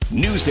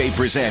Newsday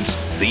presents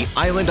the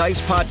Island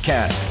Ice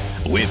Podcast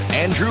with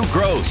Andrew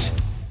Gross.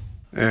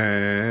 And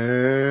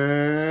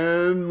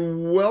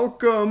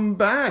welcome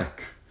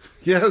back.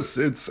 Yes,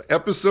 it's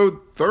episode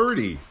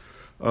 30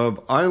 of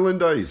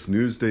Island Ice,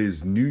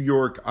 Newsday's New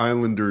York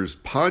Islanders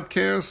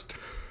podcast.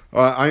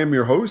 I am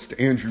your host,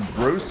 Andrew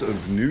Gross of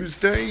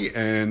Newsday,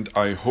 and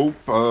I hope,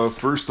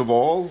 first of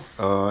all,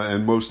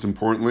 and most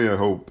importantly, I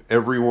hope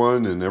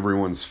everyone and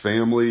everyone's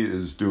family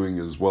is doing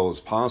as well as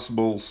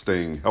possible,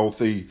 staying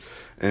healthy,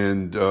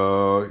 and,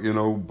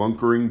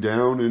 bunkering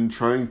down and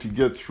trying to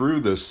get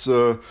through this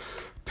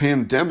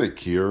pandemic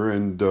here,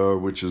 and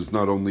which has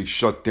not only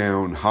shut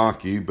down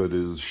hockey, but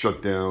has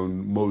shut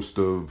down most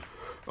of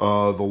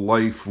the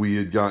life we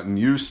had gotten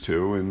used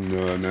to,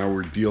 and now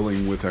we're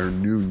dealing with our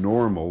new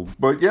normal.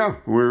 But yeah,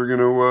 we're going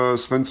to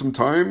spend some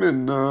time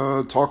and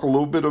talk a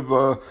little bit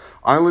of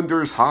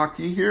Islanders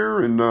hockey here,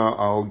 and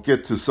I'll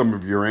get to some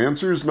of your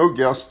answers. No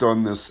guest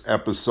on this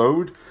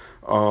episode,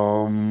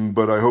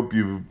 but I hope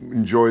you've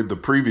enjoyed the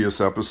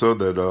previous episode,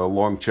 that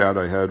long chat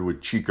I had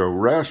with Chico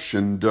Resch,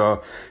 and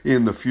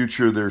in the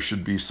future there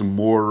should be some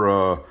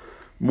more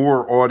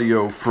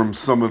audio from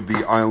some of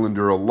the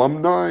Islander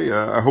alumni.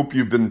 I hope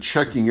you've been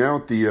checking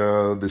out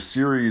the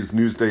series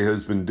Newsday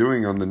has been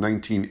doing on the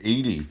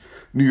 1980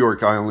 New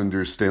York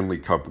Islanders Stanley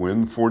Cup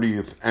win,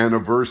 40th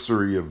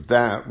anniversary of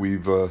that.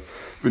 We've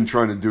been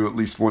trying to do at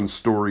least one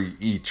story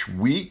each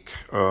week.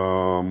 The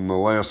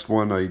last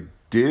one I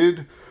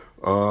did,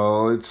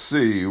 let's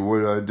see,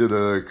 I did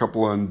a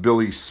couple on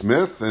Billy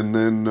Smith, and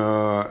then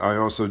I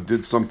also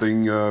did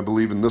something, I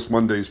believe, in this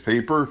Monday's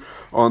paper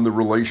on the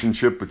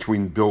relationship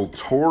between Bill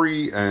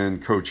Torrey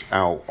and Coach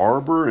Al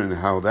Arbour and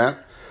how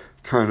that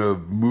kind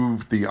of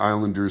moved the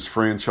Islanders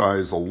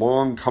franchise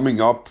along. Coming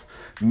up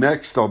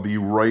next, I'll be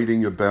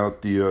writing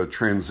about the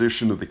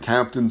transition of the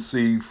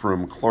captaincy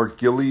from Clark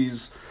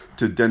Gillies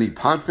to Denny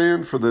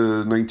Potvin for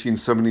the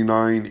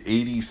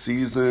 1979-80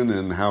 season,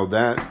 and how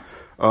that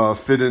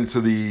fit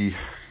into the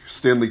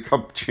Stanley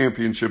Cup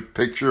championship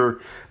picture,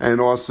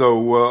 and also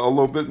a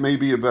little bit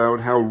maybe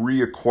about how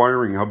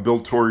Bill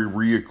Torrey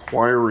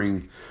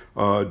reacquiring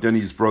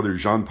Denny's brother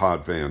Jean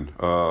Potvin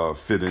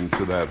fit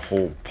into that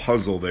whole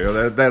puzzle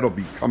there. That'll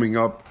be coming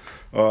up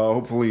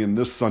hopefully in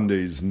this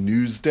Sunday's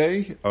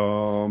Newsday.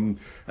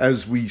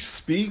 As we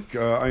speak,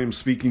 I am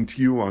speaking to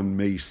you on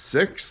May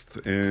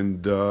 6th,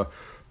 and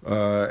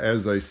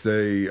as I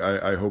say,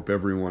 I hope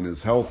everyone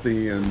is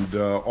healthy, and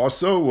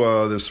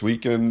also this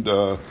weekend,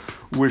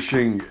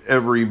 wishing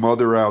every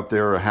mother out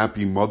there a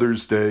happy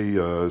Mother's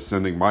Day,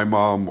 sending my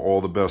mom all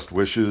the best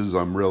wishes.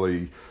 I'm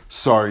really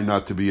sorry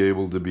not to be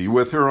able to be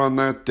with her on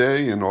that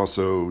day, and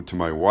also to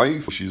my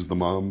wife. She's the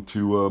mom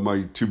to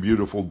my two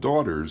beautiful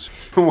daughters.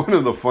 One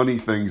of the funny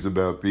things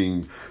about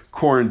being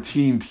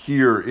quarantined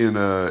here in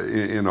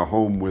a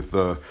home with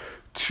your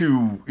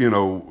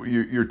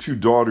two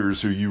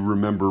daughters who you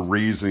remember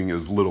raising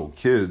as little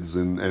kids,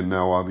 and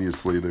now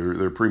obviously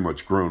they're pretty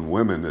much grown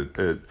women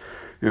at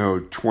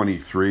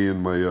 23,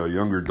 and my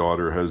younger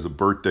daughter has a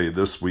birthday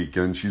this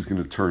weekend. She's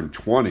going to turn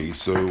 20,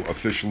 so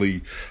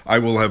officially I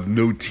will have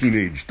no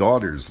teenage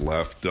daughters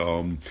left.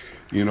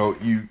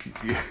 You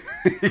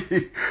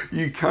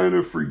kind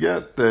of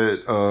forget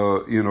that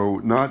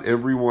not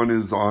everyone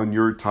is on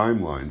your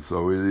timeline,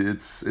 so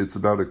it's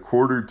about a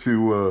quarter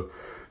to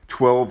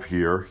 12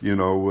 here.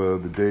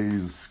 The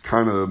day's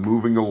kind of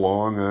moving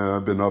along.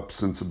 I've been up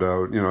since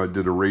about, I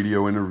did a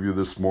radio interview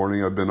this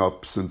morning. I've been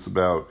up since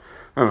about,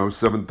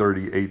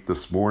 7:30, 8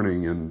 this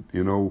morning. And,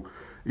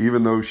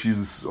 even though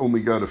she's only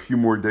got a few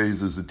more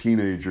days as a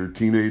teenager,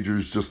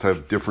 teenagers just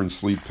have different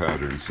sleep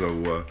patterns.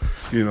 So,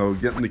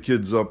 getting the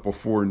kids up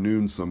before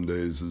noon some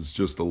days is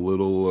just a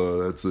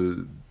little, that's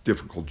a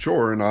difficult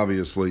chore. And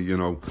obviously,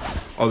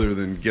 other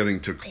than getting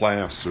to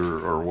class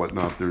or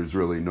whatnot, there's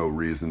really no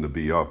reason to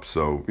be up.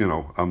 So,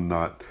 I'm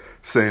not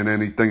saying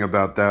anything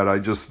about that. I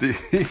just,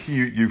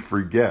 you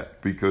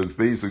forget, because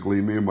basically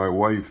me and my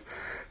wife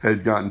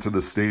had gotten to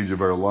the stage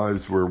of our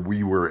lives where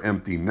we were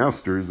empty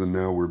nesters, and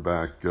now we're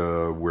back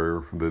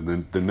where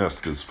the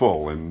nest is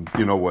full. And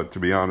you know what, to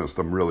be honest,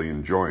 I'm really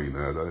enjoying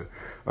that.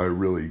 I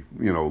really,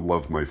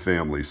 love my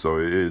family. So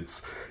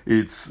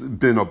it's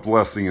been a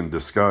blessing in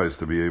disguise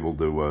to be able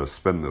to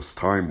spend this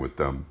time with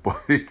them.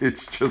 But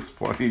it's just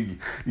funny.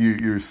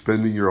 You're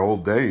spending your whole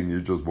day and you're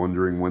just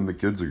wondering when the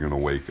kids are going to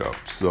wake up.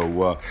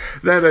 So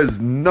that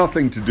has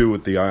nothing to do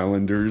with the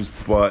Islanders,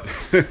 but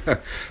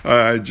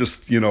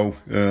just,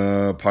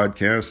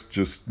 podcast,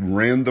 just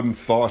random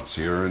thoughts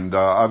here. And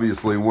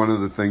obviously one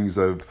of the things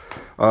I've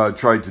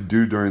tried to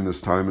do during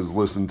this time is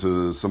listen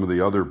to some of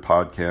the other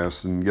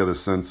podcasts and get a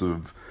sense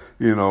of,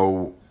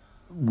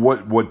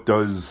 what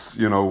does,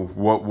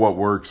 what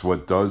works,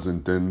 what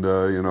doesn't. And,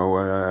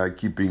 I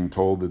keep being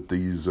told that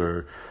these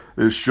are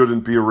this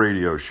shouldn't be a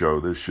radio show.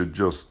 This should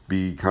just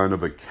be kind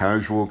of a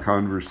casual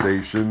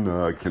conversation,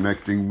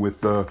 connecting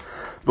with the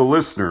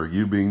listener,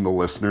 you being the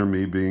listener,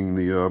 me being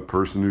the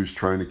person who's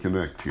trying to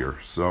connect here.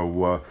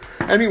 So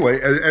anyway,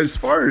 as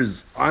far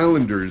as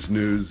Islanders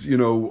news, the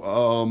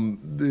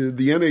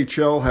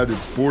NHL had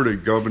its Board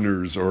of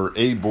Governors, or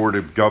a Board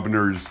of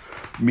Governors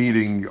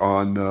meeting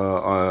on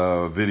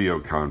a video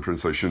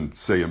conference. I shouldn't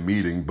say a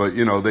meeting, but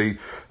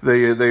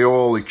they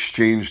all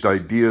exchanged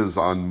ideas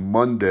on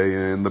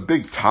Monday, and the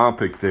big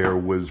topic there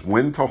was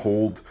when to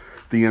hold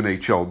the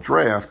NHL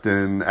draft,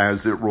 and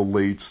as it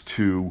relates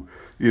to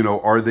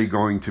are they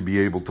going to be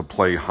able to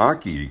play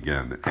hockey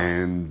again?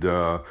 And,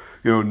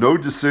 no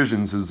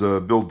decisions, as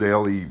Bill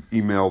Daly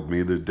emailed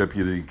me, the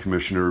deputy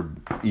commissioner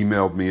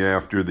emailed me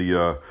after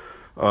the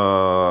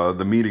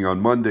meeting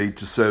on Monday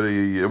to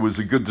say it was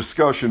a good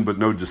discussion, but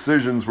no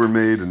decisions were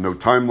made and no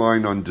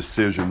timeline on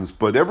decisions.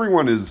 But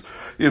everyone is,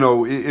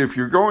 if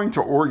you're going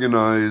to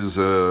organize,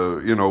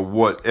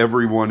 what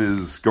everyone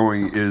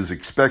is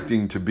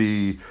expecting to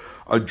be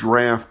a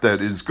draft that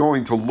is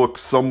going to look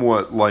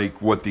somewhat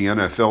like what the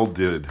NFL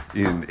did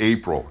in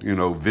April,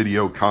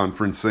 video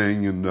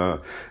conferencing and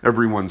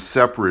everyone's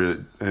separate,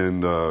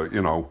 and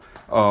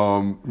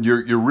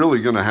you're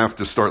really going to have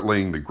to start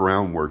laying the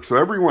groundwork. So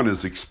everyone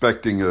is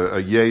expecting a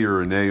yay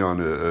or a nay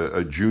on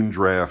a June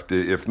draft,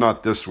 if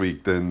not this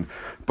week, then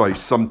by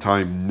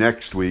sometime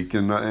next week.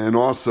 And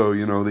also, the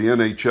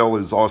NHL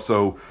is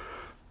also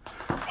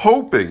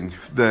hoping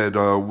that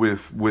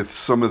with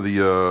some of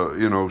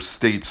the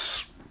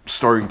states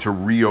starting to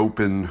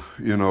reopen,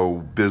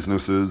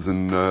 businesses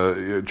and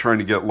trying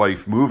to get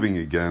life moving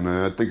again.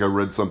 I think I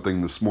read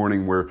something this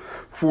morning where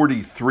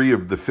 43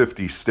 of the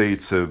 50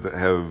 states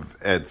have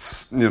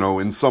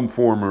in some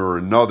form or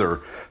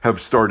another have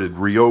started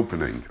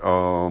reopening.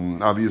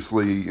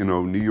 Obviously,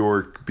 New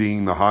York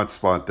being the hot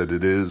spot that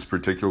it is,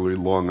 particularly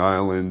Long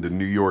Island and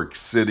New York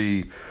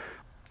City,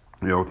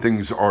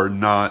 things are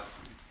not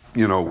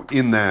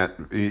in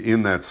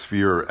that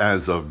sphere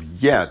as of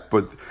yet,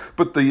 but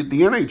the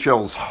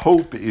NHL's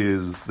hope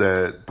is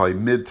that by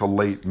mid to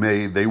late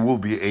May they will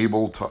be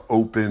able to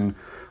open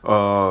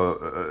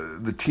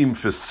the team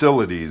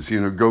facilities,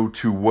 go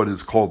to what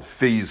is called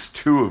phase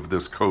 2 of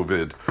this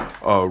COVID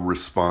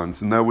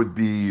response, and that would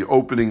be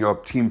opening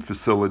up team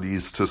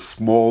facilities to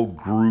small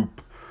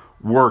group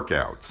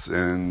workouts,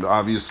 and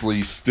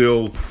obviously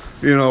still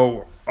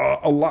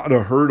a lot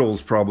of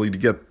hurdles probably to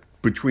get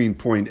between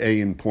point A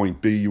and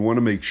point B. You want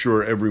to make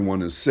sure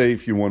everyone is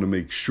safe. You want to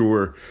make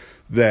sure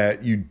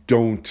that you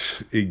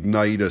don't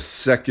ignite a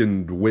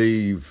second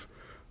wave,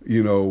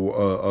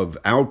 of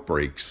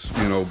outbreaks,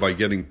 by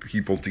getting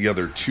people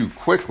together too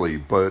quickly.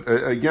 But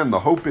again,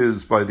 the hope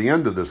is by the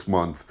end of this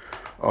month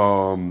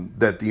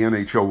that the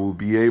NHL will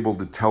be able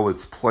to tell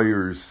its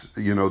players,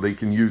 they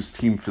can use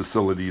team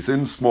facilities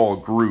in small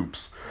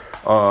groups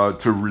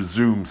to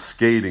resume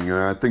skating. And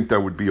I think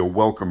that would be a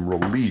welcome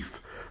relief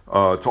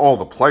to all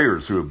the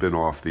players who have been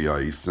off the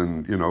ice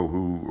and,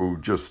 who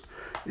just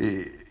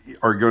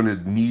are going to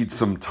need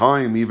some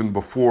time even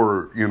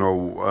before,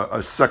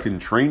 a second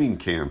training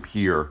camp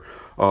here,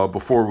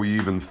 before we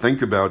even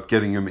think about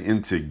getting them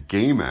into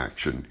game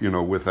action,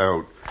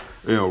 without,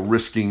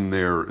 risking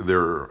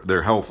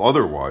their health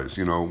otherwise.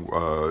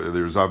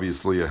 There's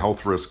obviously a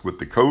health risk with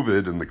the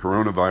COVID and the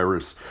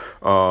coronavirus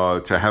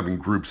to having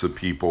groups of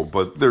people,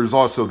 but there's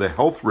also the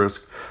health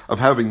risk of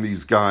having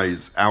these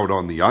guys out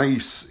on the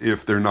ice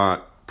if they're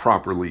not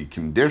properly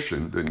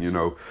conditioned. And,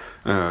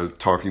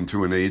 talking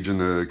to an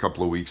agent a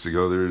couple of weeks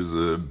ago, there's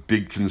a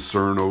big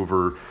concern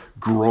over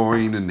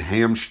groin and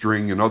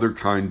hamstring and other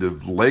kind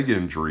of leg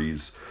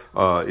injuries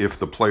if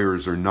the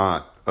players are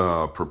not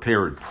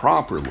prepared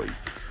properly.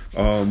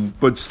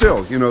 But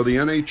still, the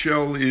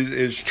NHL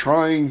is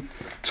trying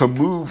to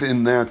move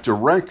in that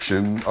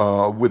direction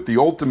with the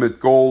ultimate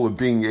goal of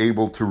being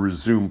able to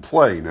resume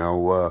play.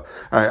 Now,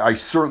 I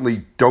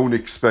certainly don't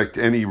expect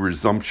any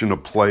resumption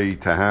of play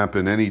to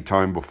happen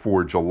anytime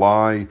before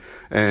July,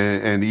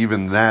 and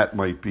even that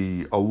might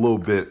be a little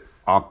bit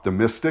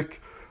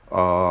optimistic.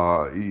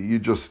 You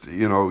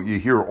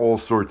hear all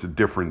sorts of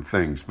different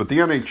things, but the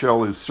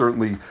NHL is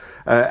certainly,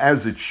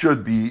 as it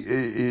should be,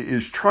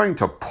 is trying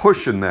to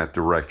push in that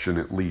direction,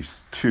 at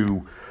least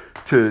to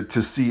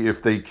see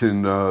if they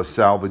can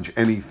salvage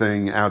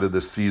anything out of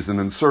the season,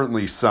 and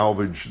certainly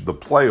salvage the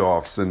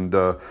playoffs. And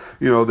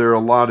there are a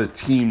lot of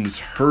teams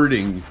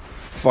hurting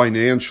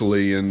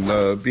financially,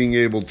 and being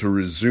able to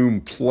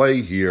resume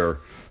play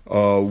here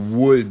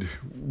would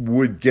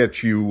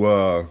get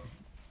you.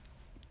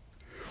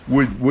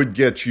 Would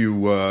get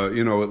you,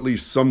 at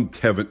least some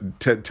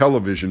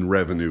television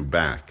revenue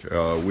back,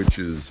 which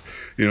is,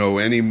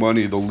 any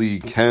money the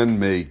league can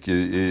make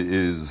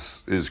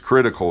is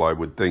critical, I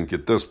would think,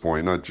 at this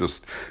point. Not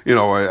just,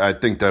 I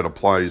think that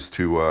applies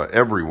to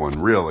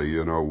everyone, really.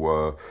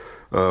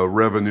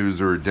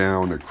 Revenues are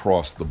down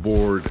across the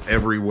board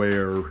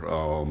everywhere,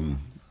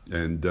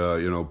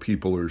 and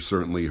people are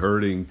certainly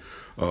hurting,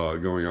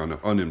 going on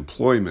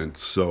unemployment.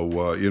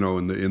 So,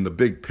 in the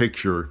big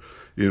picture,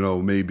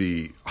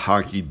 maybe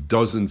hockey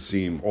doesn't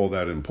seem all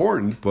that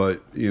important,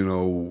 but,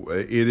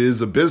 it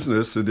is a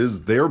business. It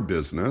is their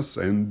business.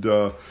 And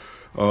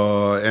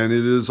it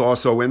is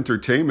also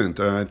entertainment.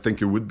 I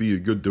think it would be a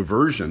good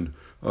diversion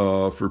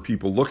for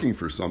people looking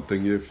for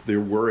something if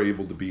there were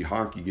able to be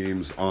hockey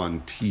games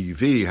on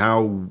TV.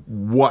 How,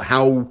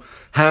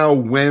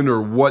 when,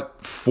 or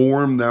what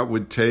form that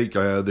would take,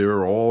 there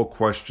are all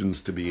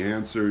questions to be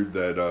answered.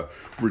 That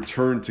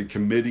return to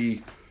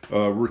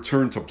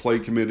play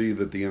committee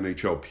that the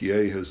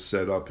NHLPA has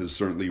set up has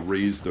certainly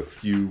raised a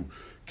few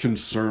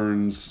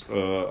concerns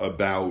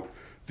about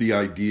the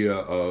idea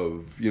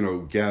of,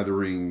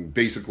 gathering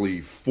basically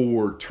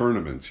 4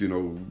 tournaments,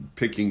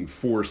 picking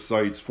 4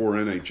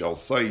 NHL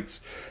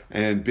sites,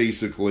 and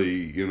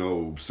basically,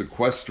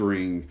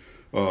 sequestering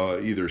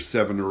either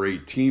 7 or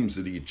 8 teams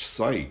at each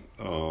site.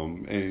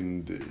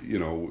 That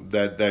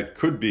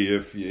could be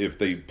if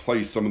they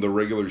play some of the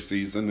regular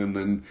season and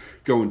then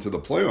go into the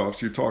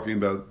playoffs. You're talking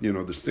about,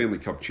 the Stanley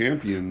Cup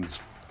champions,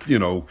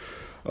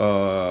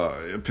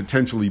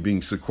 potentially being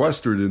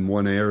sequestered in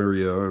one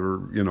area,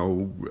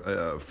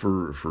 or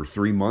for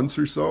 3 months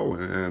or so.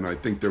 And I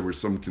think there were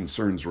some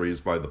concerns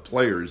raised by the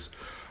players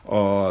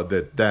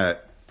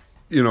that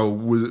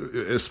was,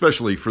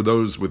 especially for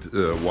those with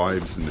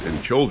wives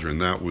and children,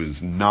 that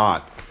was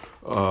not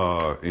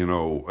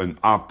an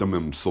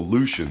optimum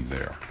solution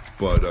there.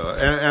 But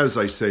as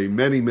I say,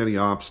 many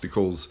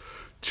obstacles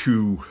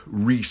to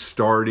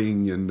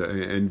restarting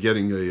and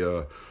getting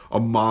a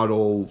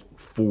model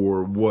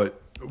for what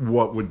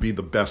would be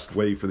the best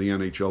way for the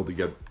NHL to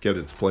get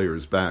its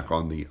players back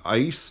on the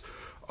ice.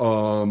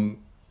 Gary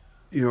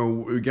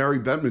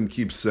Bettman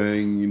keeps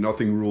saying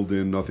nothing ruled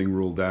in, nothing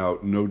ruled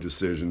out, no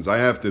decisions. I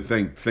have to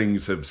think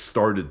things have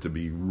started to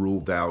be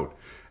ruled out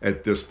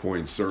at this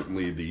point.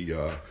 Certainly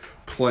the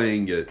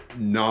playing at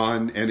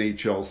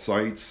non-NHL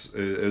sites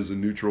as a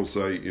neutral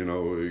site,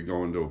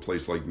 going to a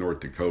place like North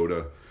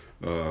Dakota,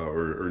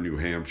 or New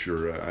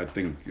Hampshire. I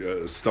think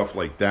stuff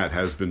like that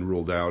has been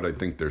ruled out. I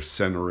think they're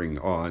centering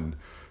on,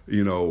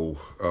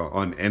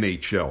 on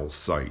NHL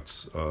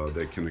sites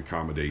that can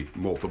accommodate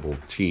multiple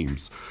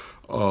teams.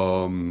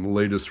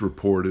 Latest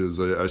report is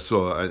I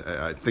saw,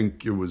 I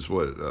think it was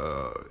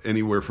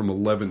anywhere from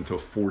 11 to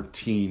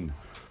 14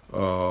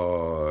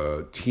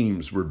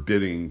 teams were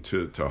bidding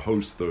to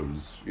host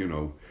those,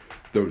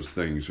 those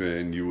things.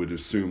 And you would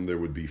assume there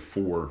would be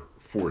four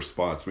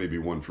spots, maybe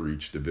one for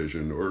each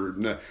division,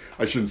 or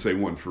I shouldn't say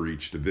one for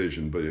each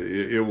division, but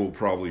it will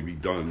probably be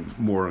done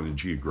more on a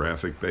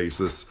geographic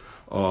basis.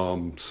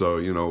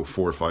 So,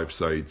 4 or 5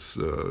 sites,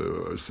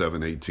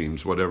 7, 8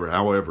 teams,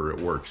 however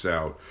it works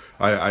out.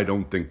 I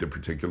don't think the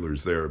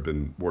particulars there have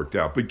been worked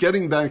out. But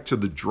getting back to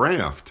the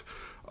draft,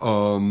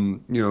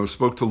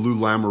 spoke to Lou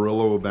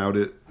Lamoriello about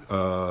it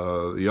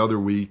the other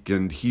week,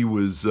 and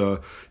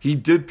he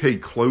did pay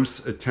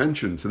close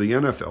attention to the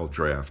NFL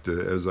draft.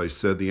 As I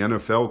said, the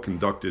NFL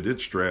conducted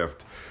its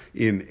draft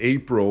in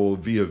April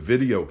via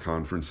video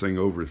conferencing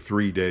over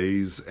 3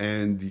 days,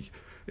 and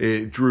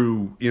it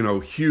drew,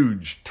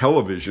 huge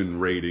television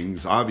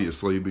ratings,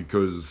 obviously,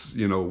 because,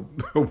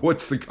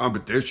 what's the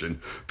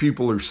competition?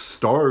 People are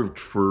starved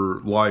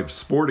for live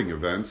sporting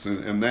events,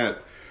 and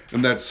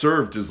that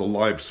served as a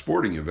live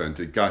sporting event.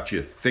 It got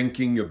you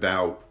thinking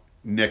about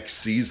next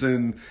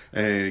season,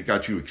 and it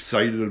got you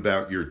excited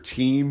about your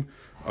team.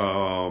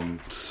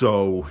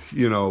 So,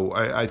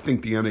 I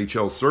think the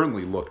NHL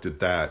certainly looked at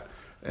that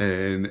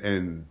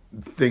and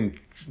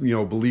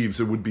believes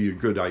it would be a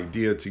good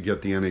idea to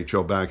get the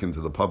NHL back into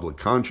the public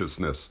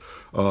consciousness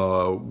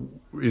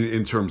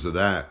in terms of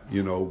that,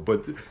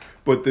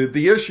 But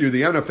the issue,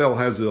 the NFL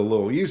has it a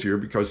little easier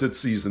because its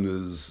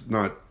season is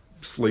not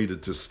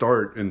slated to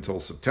start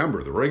until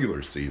September, the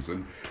regular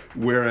season,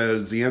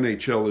 whereas the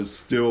NHL is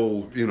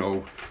still,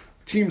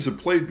 teams have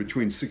played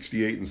between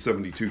 68 and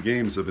 72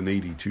 games of an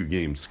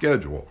 82-game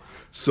schedule.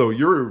 So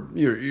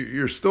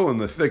you're still in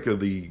the thick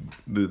of the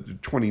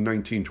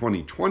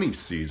 2019-2020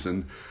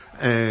 season.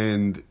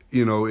 And,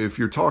 if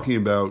you're talking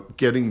about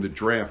getting the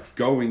draft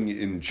going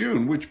in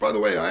June, which, by the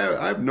way,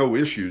 I have no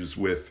issues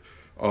with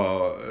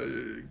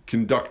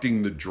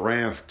conducting the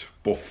draft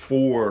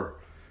before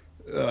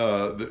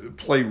the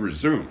play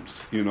resumes.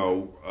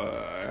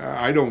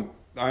 I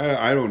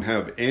don't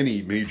have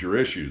any major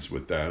issues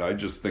with that. I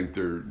just think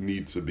there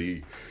needs to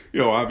be,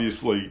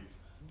 obviously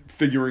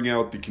figuring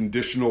out the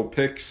conditional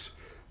picks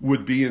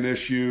would be an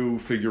issue,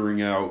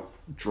 figuring out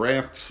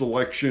draft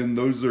selection.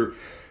 Those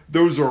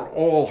are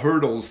all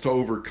hurdles to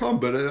overcome,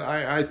 but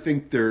I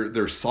think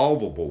they're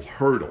solvable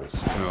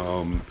hurdles.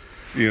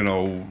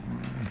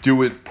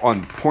 Do it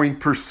on point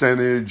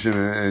percentage,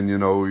 and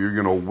you're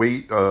going to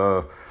wait.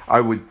 I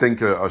would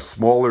think a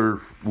smaller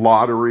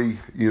lottery,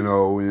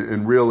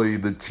 and really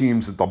the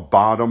teams at the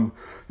bottom,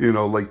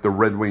 like the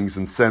Red Wings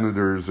and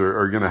Senators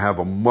are going to have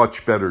a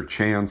much better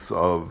chance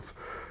of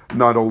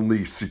not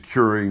only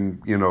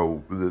securing,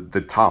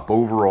 the top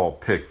overall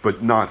pick,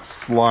 but not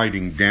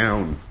sliding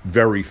down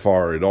very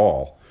far at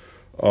all.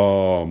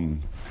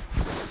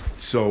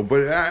 So,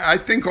 but I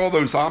think all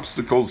those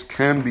obstacles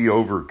can be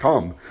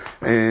overcome,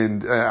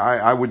 and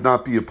I would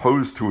not be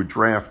opposed to a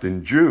draft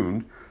in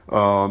June.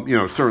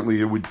 Certainly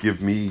it would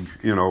give me,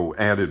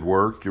 added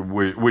work,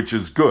 which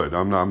is good.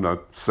 I'm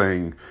not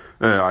saying,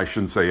 I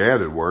shouldn't say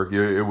added work.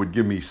 It would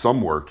give me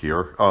some work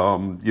here,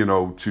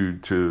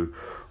 to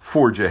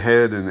forge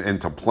ahead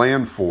and to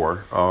plan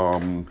for.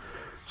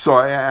 So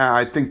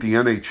I think the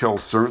NHL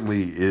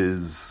certainly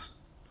is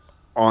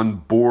on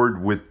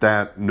board with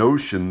that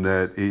notion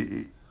that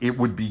it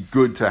would be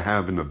good to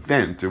have an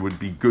event. It would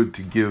be good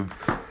to give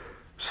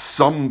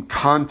some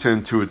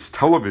content to its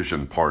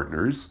television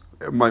partners.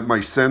 My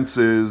sense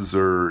is,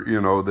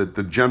 that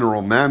the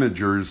general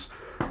managers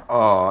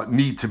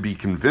need to be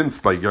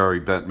convinced by Gary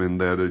Bettman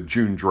that a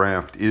June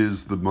draft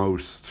is the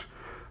most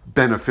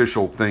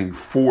beneficial thing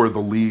for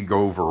the league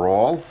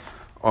overall.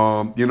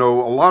 A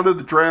lot of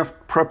the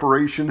draft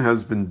preparation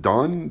has been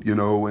done,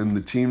 and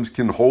the teams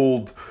can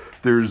hold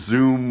their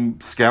Zoom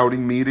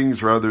scouting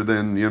meetings rather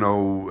than,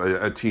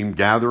 a team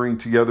gathering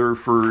together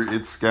for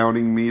its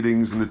scouting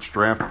meetings and its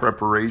draft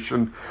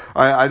preparation.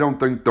 I don't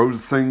think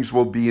those things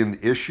will be an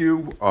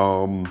issue.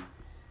 Lou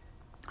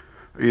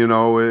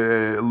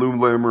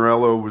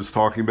Lamoriello was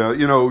talking about,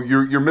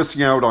 you're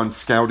missing out on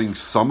scouting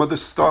some of the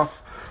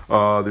stuff.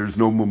 There's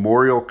no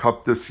Memorial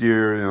Cup this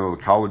year. The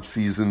college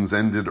seasons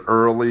ended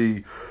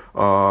early.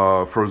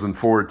 Frozen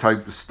Four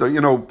type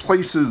stuff.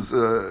 Places,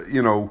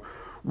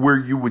 where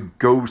you would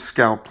go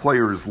scout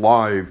players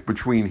live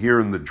between here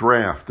and the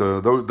draft.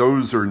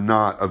 Those are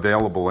not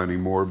available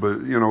anymore.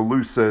 But,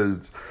 Lou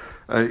says,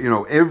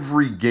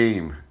 every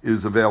game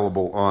is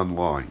available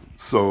online.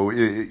 So,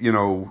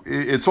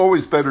 it's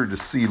always better to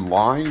see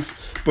live,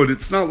 but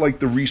it's not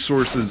like the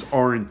resources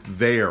aren't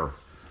there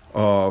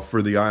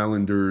for the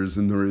Islanders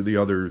and the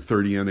other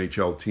 30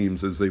 NHL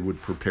teams as they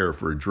would prepare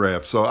for a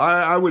draft. So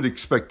I would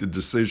expect a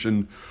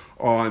decision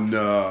on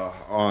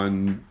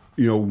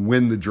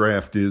when the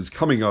draft is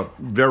coming up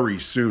very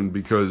soon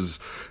because,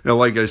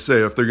 like I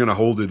say, if they're going to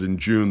hold it in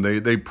June,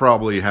 they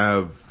probably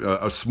have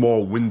a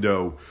small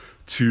window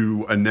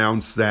to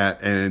announce that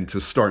and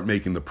to start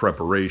making the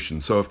preparation.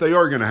 So if they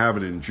are going to have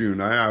it in June,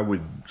 I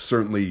would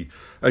certainly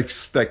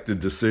expect a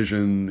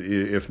decision,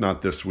 if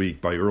not this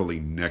week, by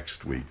early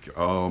next week.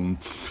 And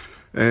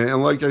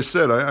like I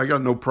said, I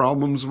got no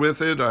problems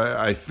with it.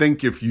 I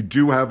think if you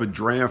do have a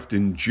draft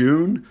in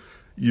June,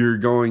 you're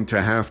going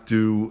to have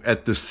to,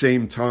 at the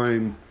same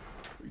time,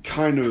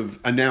 kind of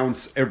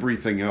announce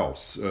everything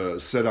else,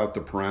 set out the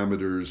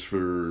parameters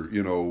for,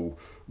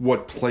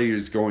 what play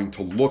is going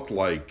to look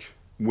like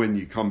when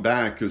you come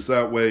back, because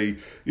that way,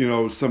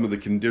 some of the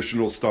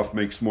conditional stuff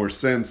makes more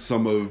sense.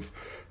 Some of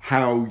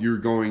how you're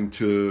going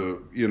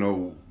to,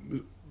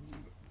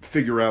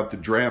 figure out the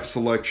draft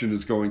selection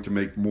is going to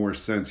make more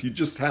sense. You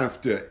just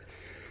have to,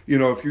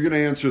 if you're going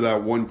to answer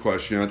that one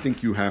question, I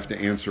think you have to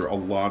answer a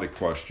lot of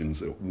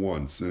questions at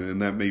once,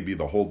 and that may be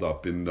the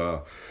holdup in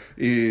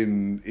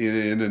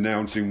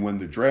announcing when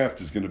the draft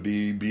is going to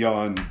be,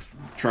 beyond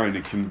trying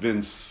to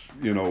convince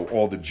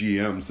all the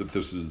GMs that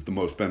this is the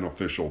most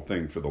beneficial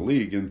thing for the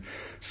league. And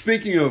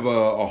speaking of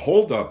a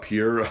holdup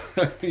here,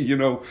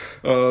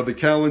 the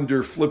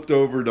calendar flipped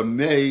over to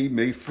May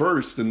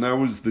 1st, and that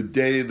was the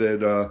day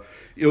that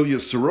Ilya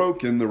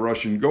Sorokin, the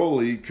Russian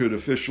goalie, could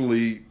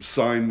officially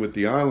sign with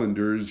the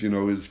Islanders.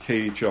 His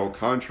KHL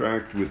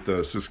contract with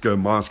CSKA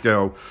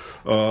Moscow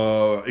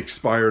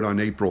expired on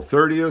April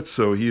 30th,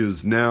 so he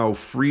is now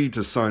free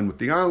to sign with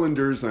the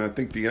Islanders. And I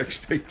think the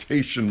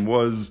expectation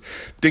was,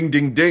 ding,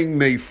 ding, ding,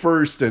 May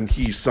 1st, and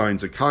he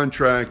signs a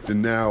contract.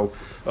 And now,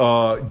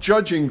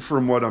 judging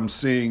from what I'm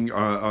seeing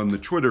on the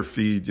Twitter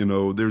feed,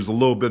 there's a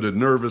little bit of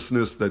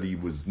nervousness that he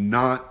was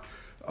not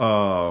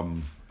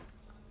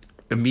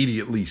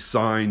immediately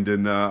signed,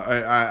 and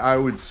I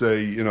would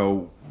say,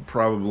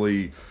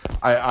 probably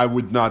I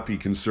would not be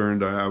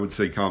concerned. I would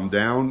say calm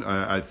down.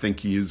 I think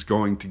he is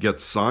going to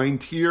get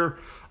signed here.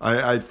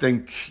 I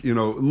think,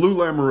 Lou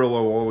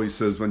Lamoriello always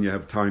says when you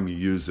have time, you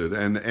use it.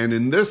 And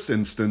in this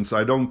instance,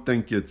 I don't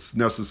think it's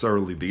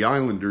necessarily the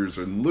Islanders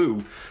and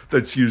Lou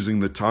that's using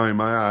the time.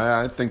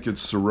 I think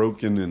it's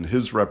Sorokin and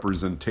his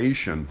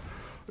representation.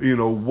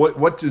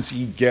 What does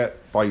he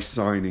get by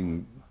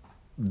signing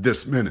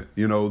this minute?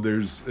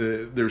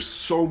 There's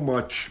so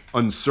much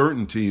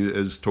uncertainty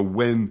as to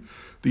when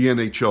the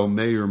NHL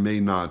may or may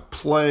not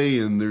play,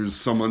 and there's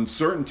some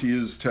uncertainty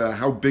as to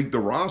how big the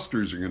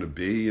rosters are going to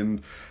be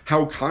and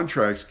how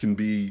contracts can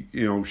be,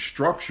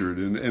 structured.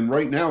 And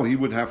right now he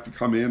would have to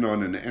come in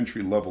on an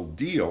entry-level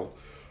deal.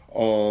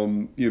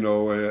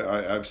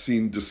 I've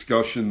seen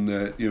discussion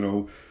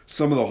that,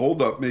 some of the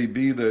holdup may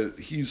be that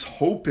he's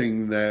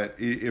hoping that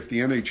if the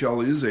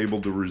NHL is able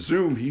to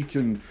resume, he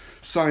can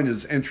sign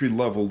his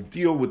entry-level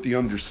deal with the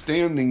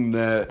understanding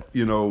that,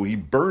 he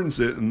burns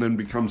it and then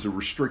becomes a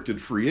restricted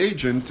free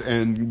agent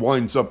and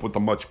winds up with a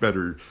much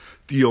better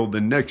deal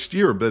than next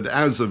year. But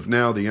as of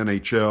now, the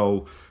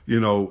NHL,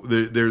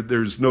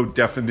 there's no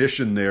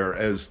definition there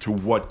as to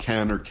what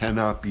can or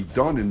cannot be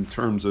done in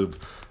terms of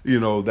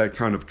that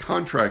kind of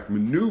contract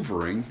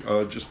maneuvering,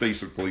 just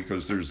basically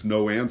because there's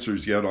no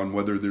answers yet on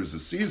whether there's a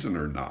season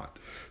or not.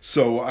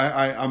 So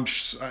I'm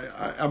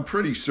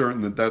pretty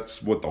certain that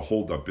that's what the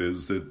holdup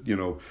is, that,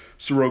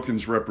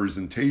 Sorokin's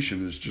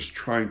representation is just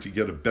trying to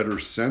get a better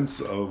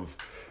sense of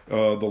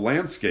the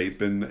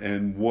landscape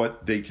and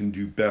what they can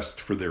do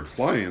best for their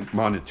client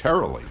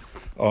monetarily.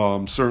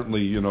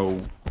 Certainly,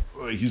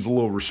 he's a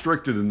little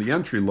restricted in the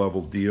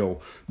entry-level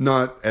deal,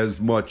 not as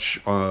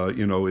much,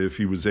 if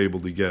he was able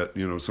to get,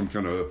 some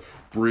kind of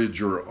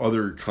bridge or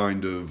other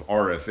kind of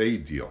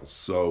RFA deals.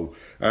 So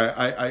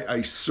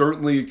I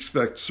certainly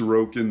expect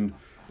Sorokin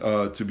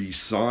to be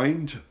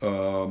signed.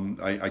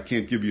 I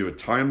can't give you a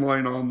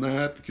timeline on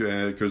that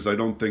because I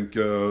don't think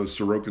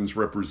Sorokin's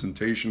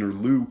representation or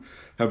Lou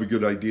have a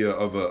good idea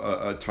of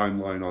a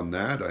timeline on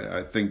that.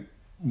 I think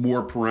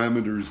more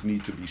parameters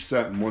need to be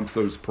set, and once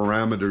those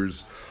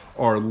parameters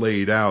are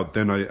laid out,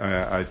 then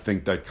I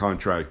think that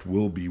contract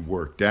will be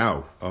worked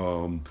out.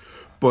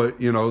 But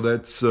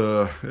that's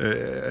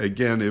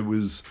again, it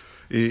was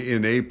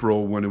in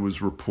April when it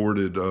was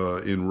reported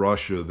in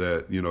Russia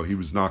that he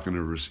was not going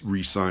to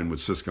re-sign with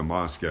CSKA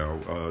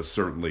Moscow.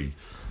 Certainly,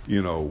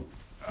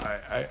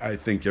 I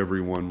think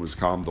everyone was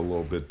calmed a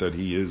little bit that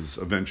he is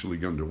eventually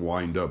going to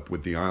wind up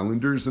with the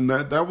Islanders, and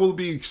that will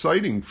be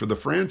exciting for the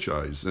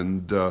franchise.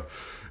 And like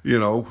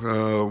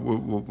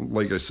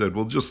I said,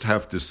 we'll just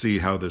have to see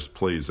how this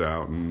plays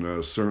out.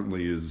 And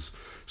certainly, as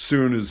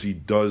soon as he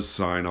does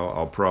sign,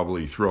 I'll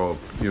probably throw up,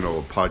 a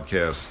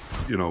podcast,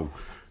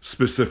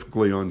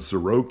 specifically on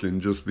Sorokin,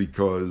 just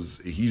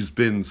because he's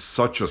been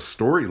such a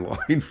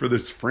storyline for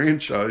this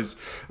franchise.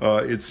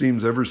 It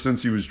seems ever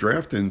since he was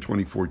drafted in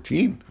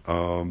 2014.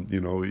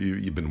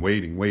 You've been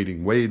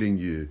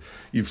waiting.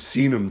 You've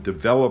seen him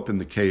develop in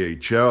the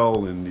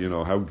KHL,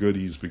 and how good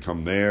he's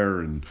become there,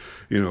 and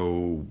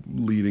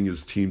leading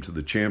his team to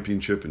the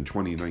championship in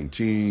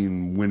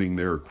 2019, winning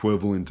their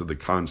equivalent to the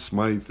Conn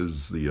Smythe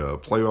as the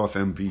playoff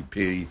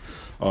MVP.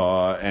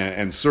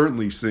 And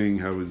certainly seeing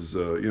how his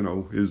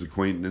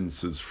acquaintance,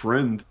 his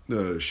friend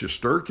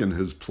Shesterkin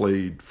has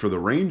played for the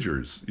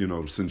Rangers,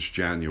 since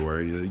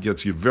January. It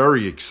gets you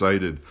very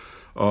excited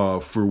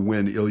for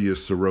when Ilya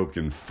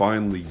Sorokin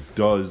finally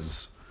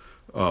does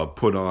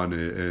put on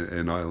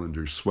an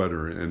Islanders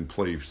sweater and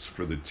plays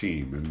for the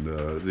team.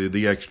 And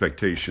the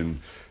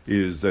expectation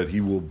is that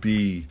he will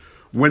be,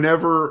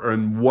 whenever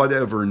and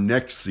whatever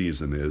next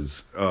season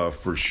is,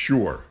 for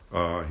sure.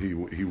 He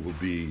will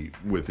be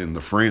within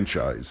the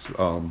franchise.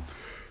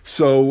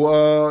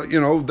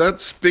 So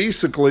that's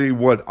basically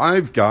what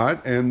I've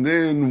got. And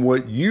then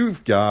what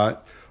you've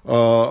got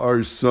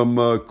are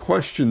some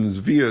questions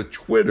via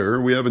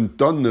Twitter. We haven't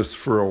done this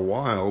for a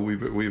while.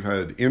 We've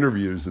had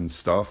interviews and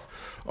stuff.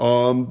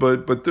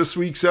 But this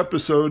week's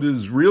episode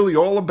is really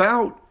all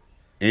about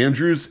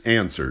Andrew's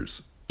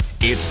Answers.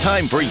 It's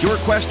time for your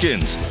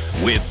questions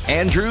with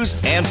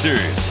Andrew's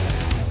Answers.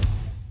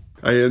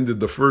 I ended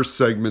the first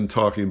segment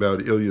talking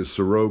about Ilya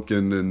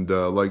Sorokin, and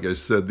like I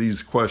said,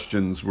 these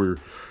questions were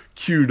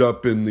queued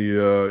up in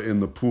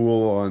the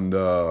pool on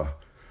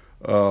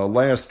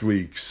last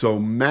week. So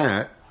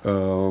Matt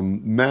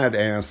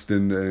asked,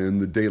 and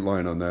the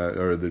dateline on that,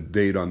 or the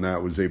date on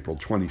that, was April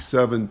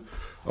 27th.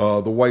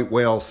 The White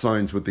Whale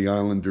signs with the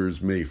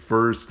Islanders May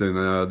 1st,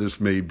 and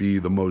this may be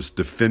the most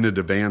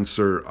definitive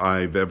answer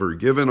I've ever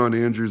given on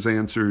Andrew's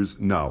Answers.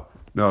 No,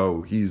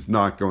 he's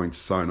not going to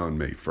sign on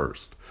May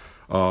 1st.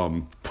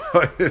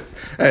 But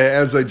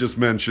as I just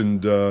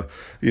mentioned,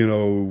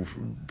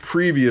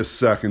 previous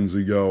seconds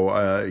ago,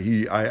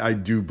 I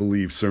do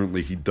believe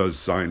certainly he does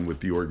sign with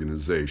the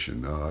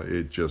organization.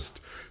 It just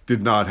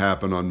did not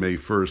happen on May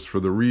 1st for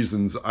the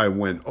reasons I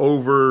went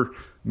over,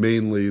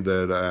 mainly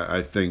that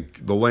I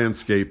think the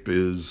landscape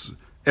is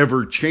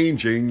ever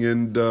changing,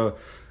 and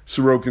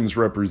Sorokin's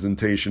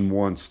representation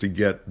wants to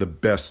get the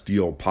best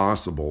deal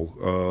possible,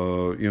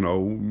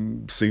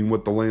 seeing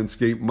what the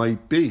landscape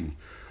might be.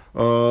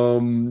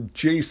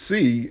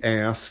 JC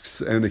asks,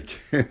 and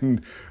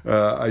again,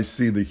 I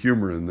see the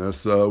humor in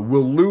this, will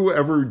Lou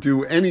ever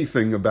do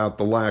anything about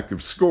the lack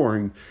of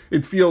scoring?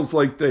 It feels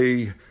like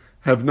they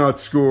have not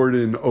scored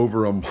in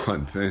over a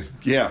month. And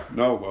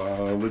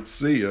let's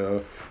see.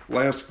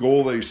 Last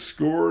goal they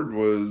scored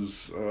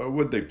was,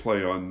 what'd they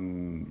play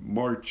on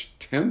March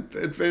 10th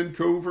at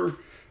Vancouver?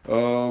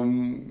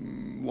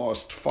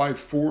 Lost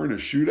 5-4 in a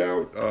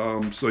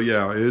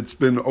shootout. It's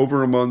been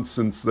over a month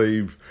since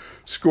they've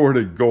scored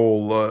a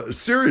goal.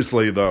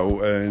 Seriously, though,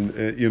 and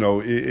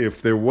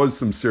if there was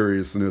some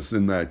seriousness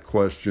in that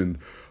question,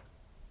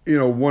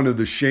 one of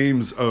the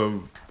shames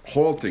of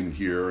halting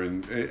here,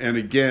 and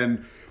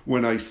again,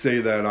 when I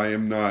say that, I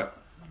am not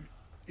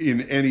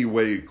in any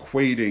way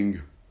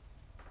equating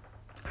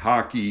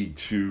hockey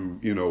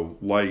to,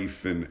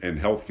 life and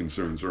health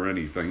concerns or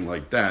anything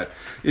like that.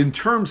 In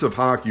terms of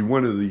hockey,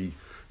 one of the,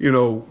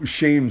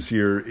 shames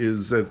here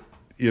is that,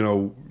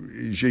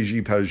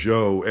 Gigi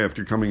Pajot,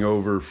 after coming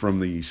over from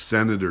the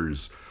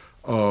Senators,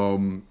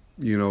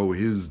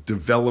 his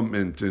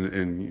development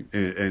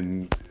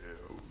and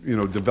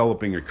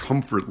developing a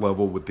comfort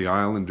level with the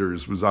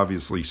Islanders was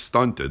obviously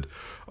stunted.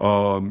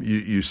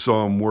 You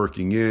saw him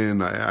working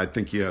in. I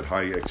think he had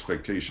high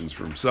expectations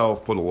for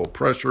himself, put a little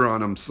pressure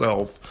on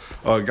himself,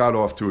 got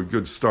off to a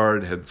good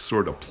start, had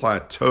sort of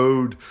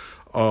plateaued.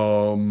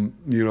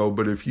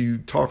 But if you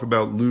talk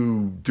about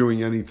Lou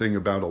doing anything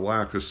about a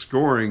lack of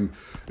scoring,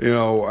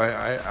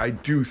 I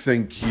do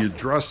think he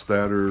addressed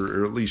that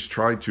or at least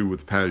tried to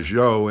with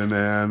Pageau,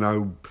 and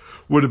I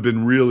would have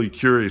been really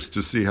curious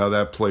to see how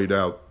that played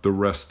out the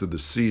rest of the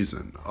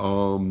season.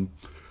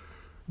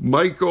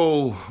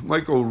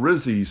 Michael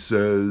Rizzi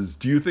says,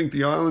 do you think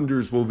the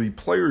Islanders will be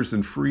players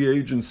in free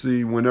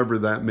agency whenever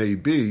that may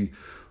be?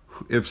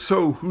 If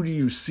so, who do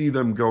you see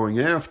them going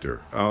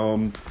after?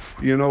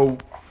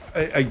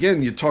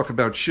 Again, you talk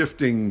about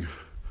shifting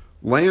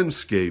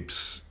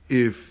landscapes.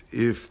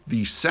 If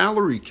the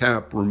salary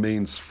cap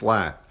remains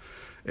flat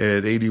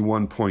at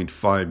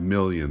 $81.5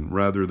 million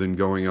rather than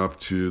going up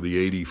to the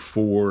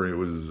 84,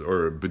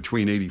 or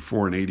between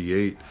 84 and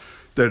 88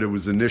 that it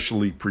was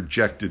initially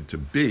projected to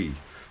be.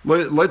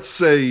 Let's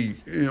say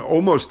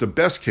almost a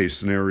best case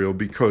scenario,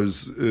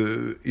 because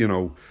the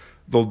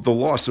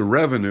loss of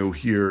revenue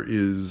here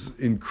is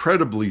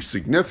incredibly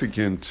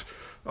significant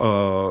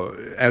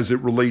as it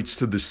relates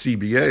to the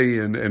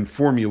CBA and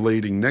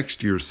formulating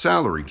next year's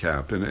salary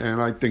cap. And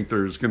I think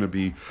there's going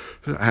to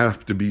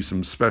have to be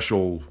some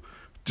special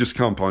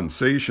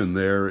discompensation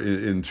there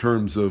in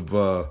terms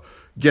of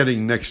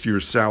getting next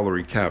year's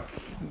salary cap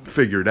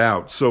figured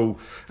out. So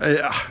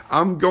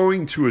I'm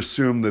going to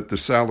assume that the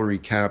salary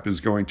cap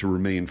is going to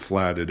remain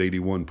flat at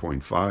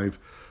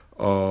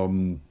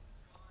 81.5.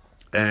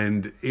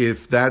 And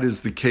if that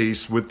is the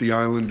case, with the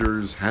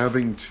Islanders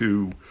having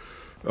to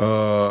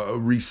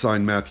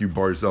re-sign Matthew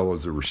Barzal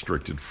as a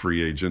restricted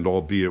free agent,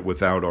 albeit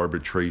without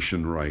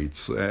arbitration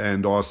rights,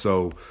 and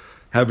also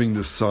having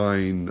to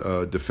sign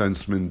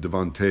defenseman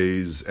Devon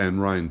Toews and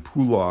Ryan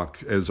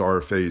Pulock as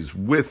RFAs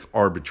with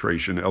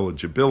arbitration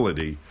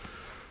eligibility,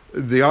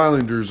 the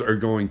Islanders are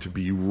going to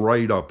be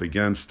right up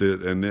against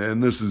it.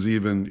 And this is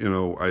even,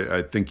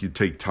 I think you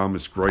take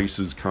Thomas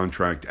Greiss'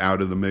 contract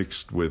out of the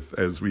mix with,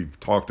 as we've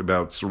talked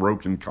about,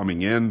 Sorokin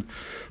coming in.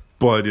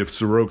 But if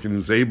Sorokin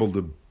is able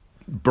to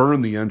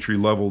burn the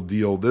entry-level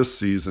deal this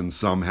season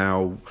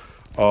somehow,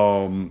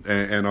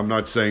 and I'm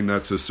not saying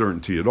that's a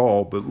certainty at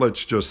all, but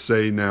let's just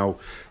say now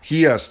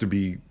he has to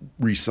be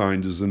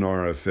re-signed as an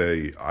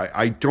RFA.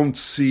 I don't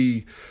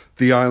see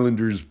the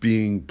Islanders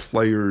being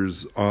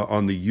players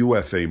on the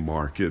UFA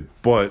market,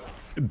 but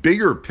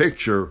bigger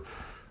picture,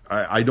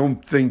 I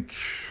don't think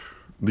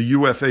the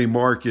UFA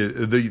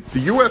market, the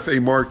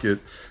UFA market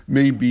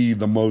may be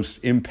the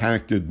most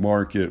impacted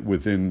market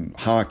within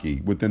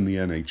hockey, within the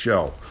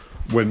NHL,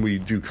 when we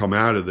do come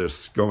out of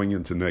this going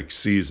into next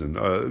season.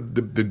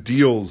 The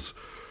deals,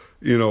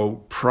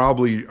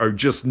 probably are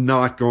just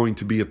not going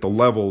to be at the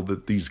level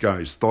that these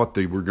guys thought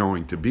they were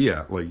going to be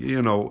at.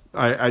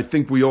 I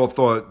think we all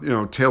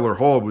thought, Taylor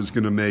Hall was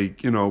going to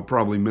make,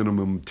 probably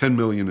minimum $10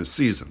 million a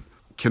season.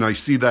 Can I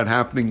see that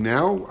happening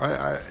now?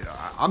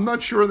 I'm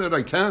not sure that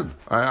I can.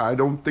 I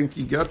don't think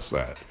he gets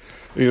that.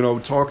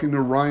 Talking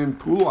to Ryan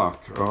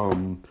Pulock,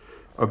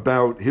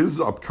 about his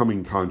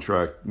upcoming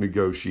contract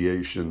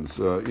negotiations.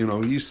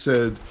 He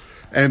said,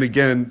 and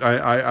again,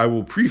 I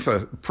will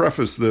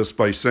preface this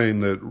by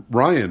saying that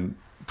Ryan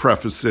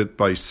prefaced it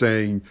by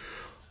saying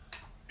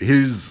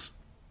his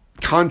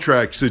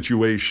contract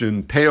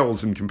situation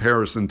pales in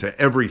comparison to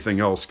everything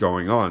else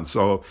going on.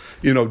 So,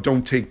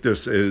 don't take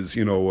this as,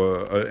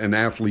 an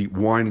athlete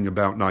whining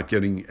about not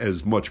getting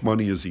as much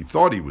money as he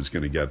thought he was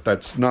going to get.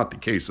 That's not the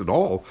case at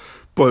all.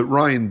 But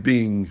Ryan,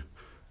 being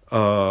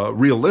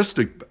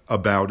realistic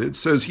about it,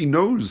 says he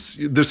knows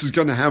this is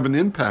going to have an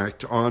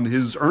impact on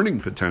his earning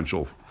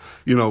potential,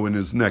 in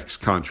his next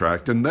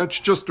contract. And that's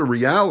just a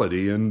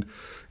reality. And,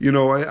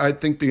 I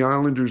think the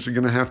Islanders are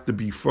going to have to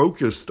be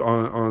focused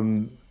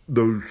on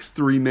those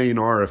three main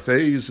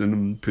RFAs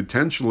and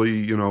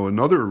potentially,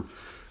 another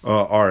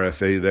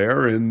RFA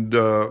there. And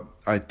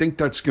I think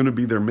that's going to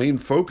be their main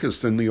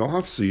focus in the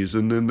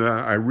offseason. And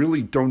I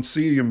really don't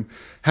see him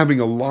having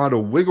a lot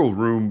of wiggle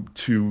room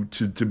to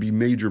be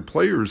major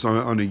players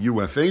on a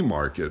UFA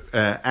market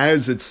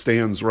as it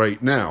stands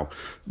right now.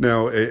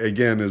 Now,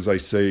 again, as I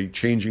say,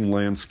 changing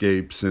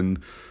landscapes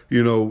and,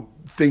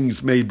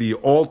 things may be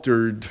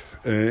altered.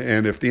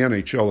 And if the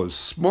NHL is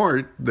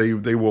smart, they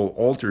will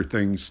alter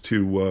things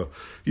to,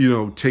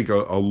 take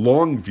a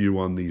long view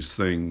on these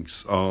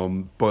things.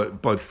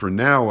 But for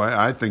now,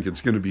 I think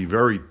it's going to be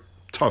very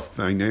tough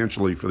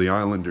financially for the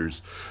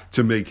Islanders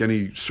to make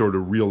any sort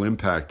of real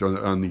impact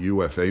on the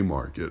UFA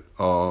market.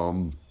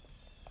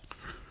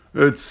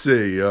 Let's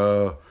see.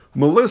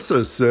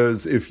 Melissa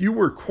says, if you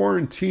were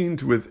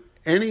quarantined with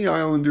any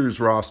Islanders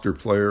roster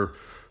player,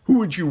 who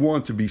would you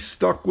want to be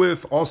stuck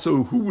with?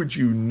 Also, who would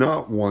you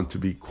not want to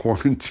be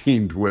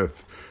quarantined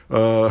with?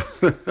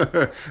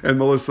 And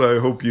Melissa, I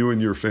hope you and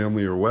your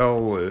family are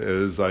well,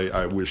 as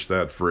I wish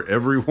that for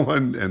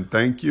everyone, and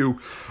thank you.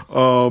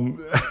 I'm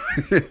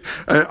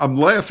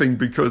laughing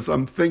because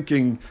I'm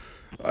thinking,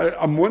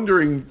 I'm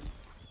wondering,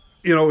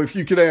 if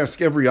you could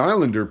ask every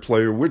Islander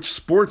player which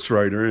sports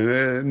writer,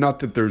 and not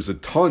that there's a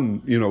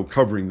ton,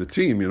 covering the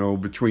team,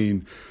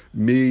 between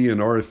me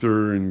and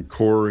Arthur and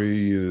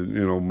Corey,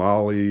 and,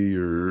 Molly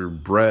or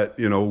Brett,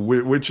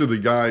 which of the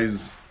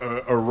guys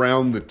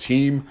around the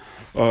team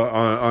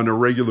on a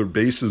regular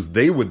basis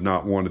they would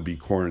not want to be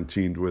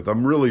quarantined with.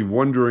 I'm really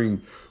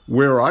wondering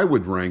where I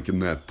would rank in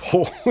that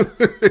poll,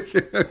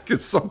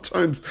 because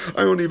sometimes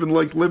I don't even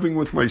like living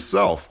with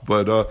myself.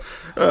 But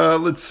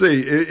let's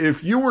see.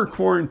 If you were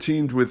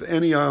quarantined with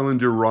any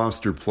Islander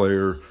roster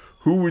player,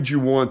 who would you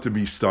want to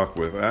be stuck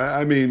with?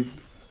 I mean,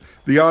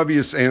 the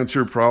obvious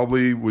answer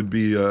probably would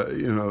be,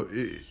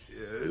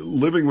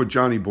 living with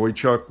Johnny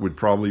Boychuk would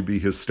probably be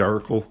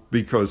hysterical,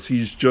 because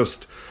he's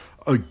just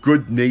a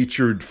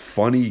good-natured,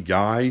 funny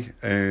guy,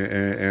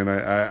 and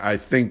I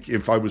think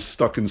if I was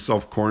stuck in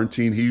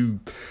self-quarantine,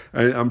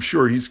 I'm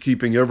sure he's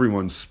keeping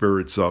everyone's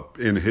spirits up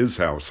in his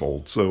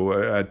household.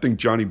 So I think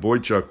Johnny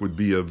Boychuk would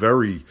be a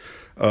very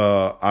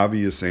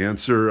obvious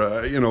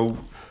answer.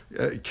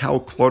 Cal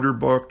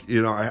Clutterbuck,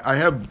 I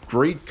have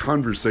great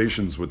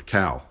conversations with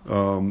Cal.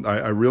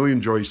 I really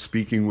enjoy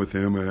speaking with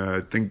him.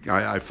 I think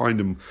I find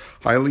him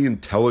highly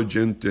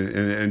intelligent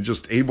and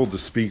just able to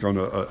speak on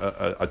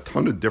a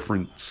ton of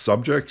different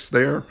subjects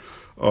there.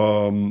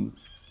 So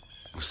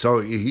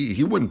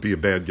he wouldn't be a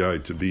bad guy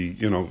to be,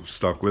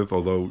 stuck with,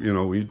 although,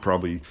 he'd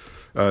probably,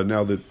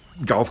 now that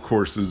golf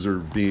courses are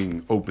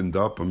being opened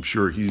up, I'm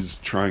sure he's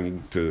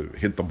trying to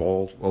hit the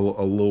ball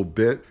a little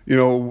bit.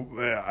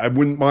 I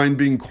wouldn't mind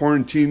being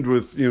quarantined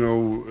with,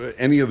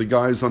 any of the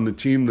guys on the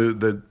team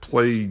that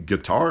play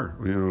guitar,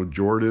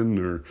 Jordan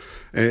or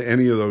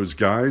any of those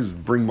guys.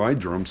 Bring my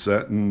drum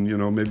set and,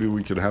 maybe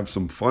we could have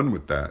some fun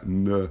with that.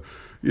 And,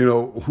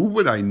 who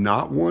would I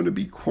not want to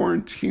be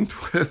quarantined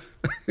with?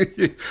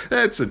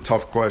 That's a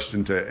tough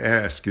question to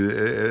ask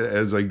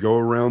as I go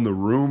around the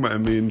room. I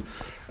mean,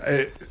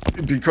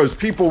 because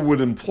people would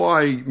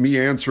imply me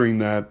answering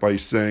that by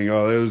saying,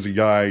 oh, there's a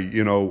guy,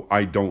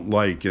 I don't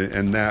like,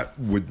 and that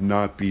would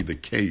not be the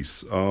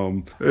case.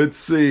 Let's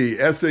see.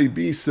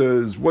 SAB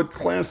says, what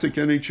classic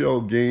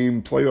NHL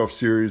game playoff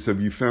series have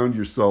you found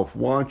yourself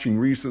watching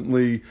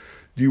recently?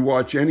 Do you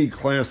watch any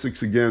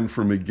classics again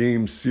from a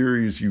game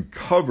series you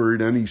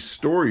covered? Any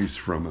stories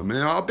from them?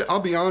 And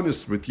I'll be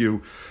honest with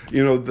you.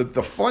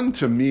 The fun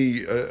to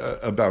me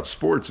about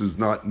sports is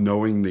not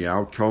knowing the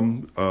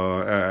outcome.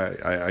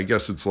 I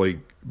guess it's like,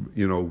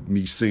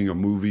 me seeing a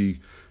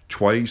movie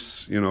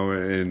twice,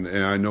 and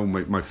I know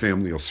my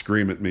family will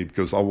scream at me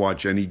because I'll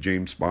watch any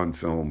James Bond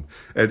film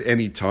at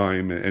any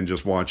time and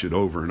just watch it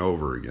over and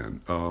over again.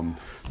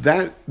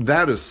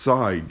 That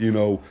aside,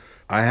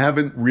 I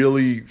haven't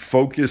really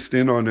focused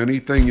in on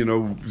anything,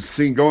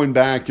 going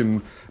back,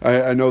 and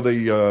I know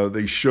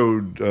they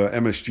showed,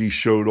 MSG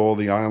showed all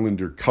the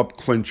Islander Cup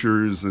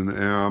clinchers, and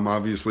I'm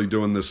obviously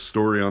doing this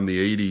story on the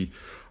 80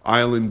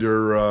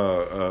 Islander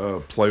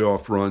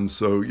playoff run,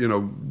 so,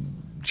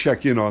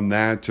 check in on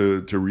that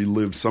to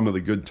relive some of the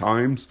good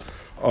times.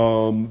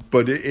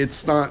 But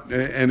it's not,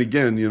 and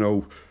again,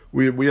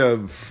 we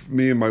have,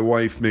 me and my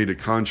wife made a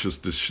conscious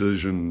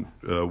decision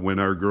when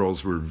our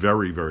girls were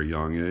very, very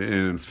young, and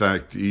in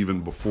fact,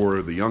 even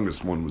before the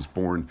youngest one was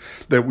born,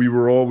 that we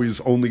were always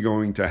only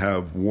going to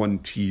have one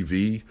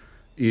TV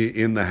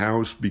in the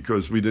house,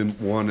 because we didn't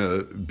want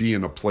to be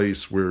in a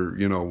place where,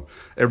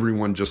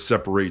 everyone just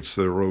separates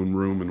their own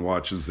room and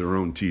watches their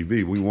own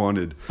TV. We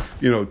wanted,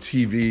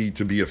 TV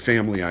to be a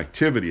family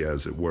activity,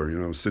 as it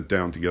were, sit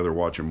down together,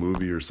 watch a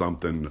movie or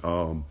something.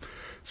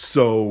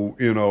 So,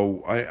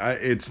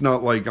 it's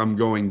not like I'm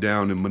going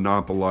down and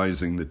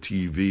monopolizing the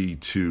TV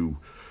to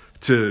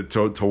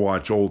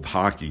watch old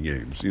hockey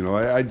games.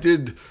 I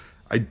did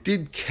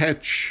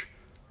catch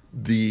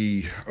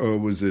the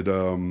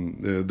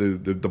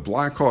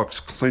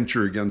Blackhawks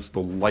clincher against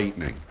the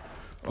Lightning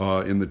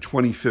in the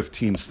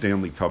 2015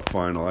 Stanley Cup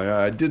Final.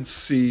 I did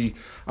see,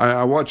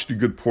 I watched a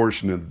good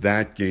portion of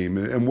that game,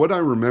 and what I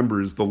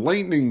remember is the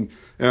Lightning,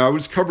 I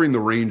was covering the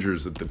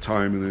Rangers at the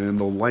time, and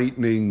the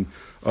Lightning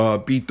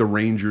beat the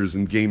Rangers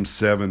in Game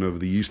 7 of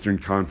the Eastern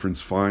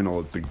Conference Final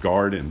at the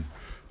Garden.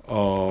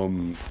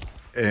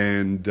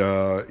 After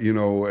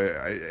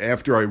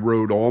I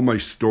wrote all my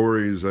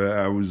stories,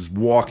 I was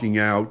walking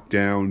out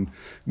down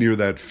near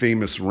that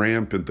famous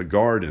ramp at the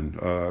Garden.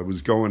 I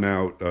was going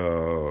out,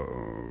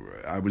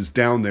 I was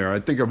down there. I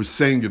think I was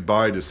saying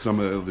goodbye to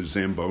some of the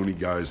Zamboni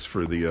guys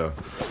for the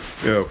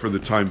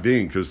time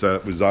being, because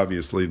that was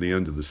obviously the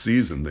end of the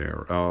season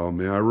there.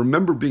 And I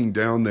remember being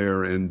down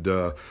there, and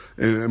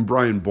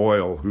Brian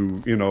Boyle,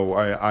 who,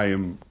 I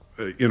am,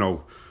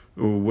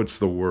 what's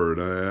the word?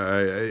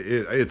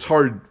 It's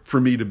hard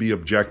for me to be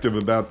objective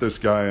about this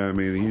guy. I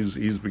mean,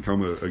 he's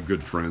become a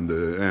good friend,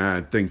 and I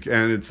think,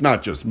 and it's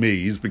not just me.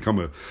 He's become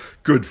a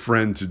good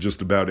friend to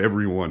just about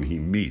everyone he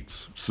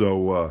meets.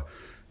 So,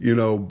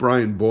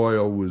 Brian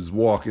Boyle was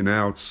walking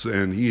out,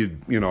 and he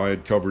had, I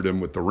had covered him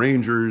with the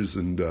Rangers,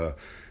 and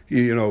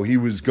he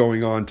was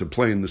going on to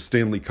play in the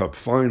Stanley Cup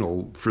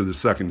Final for the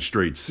second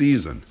straight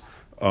season.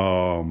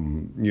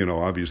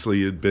 Obviously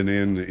he had been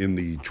in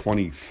the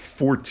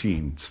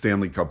 2014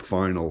 Stanley Cup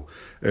final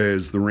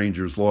as the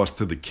Rangers lost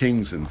to the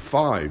Kings in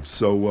 5.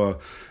 So,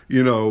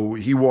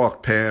 he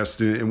walked past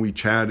and we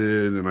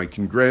chatted and I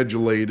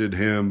congratulated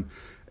him.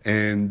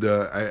 And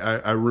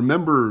I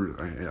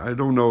remember, I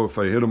don't know if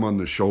I hit him on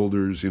the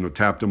shoulders,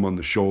 tapped him on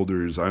the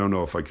shoulders. I don't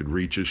know if I could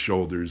reach his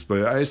shoulders,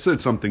 but I said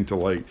something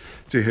to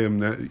him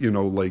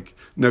that,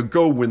 now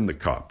go win the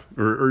cup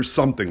or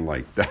something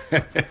like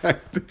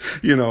that.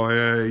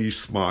 He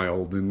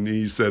smiled and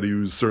he said he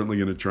was certainly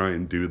going to try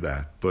and do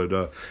that.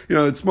 But,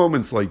 it's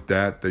moments like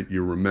that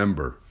you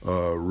remember,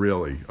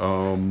 really.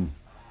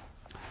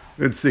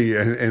 Let's see,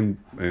 and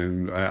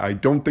I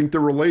don't think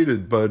they're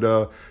related,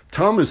 but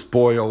Thomas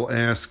Boyle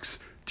asks,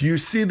 do you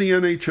see the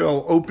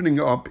NHL opening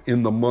up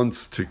in the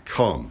months to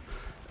come?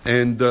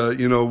 And,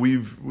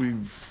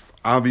 we've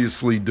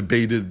obviously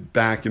debated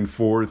back and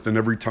forth, and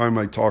every time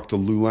I talk to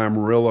Lou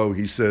Lamoriello,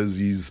 he says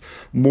he's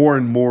more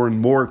and more and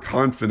more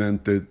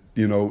confident that,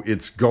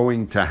 it's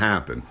going to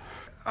happen.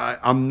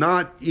 I'm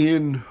not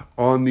in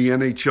on the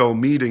NHL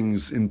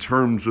meetings in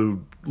terms of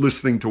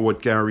listening to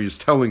what Gary is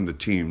telling the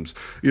teams.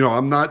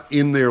 I'm not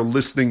in there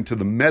listening to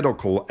the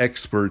medical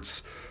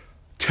experts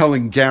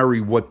telling Gary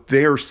what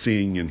they're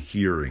seeing and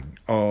hearing.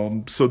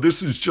 So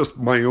this is just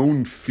my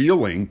own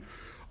feeling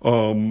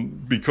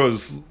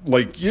because,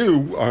 like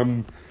you,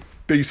 I'm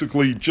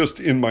basically just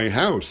in my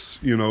house,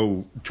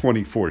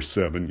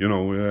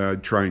 24/7. I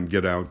try and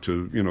get out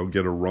to,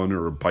 get a run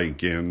or a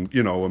bike in.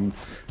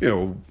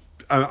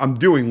 I'm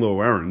doing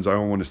little errands. I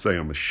don't want to say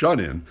I'm a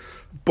shut-in.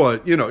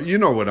 But, you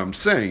know what I'm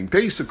saying.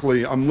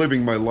 Basically, I'm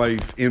living my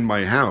life in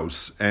my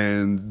house,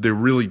 and there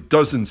really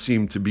doesn't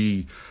seem to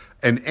be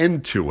an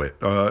end to it,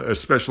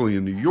 especially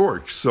in New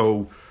York.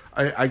 So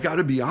I got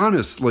to be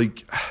honest,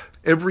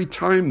 every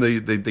time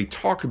they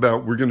talk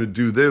about we're going to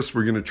do this,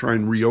 we're going to try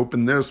and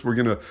reopen this, we're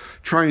going to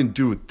try and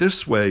do it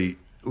this way,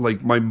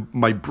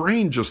 my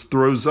brain just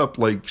throws up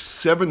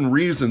 7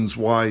 reasons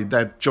why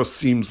that just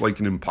seems like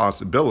an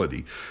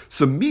impossibility.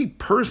 So me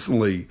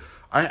personally,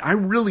 I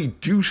really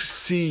do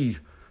see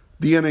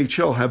the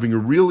NHL having a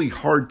really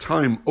hard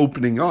time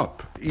opening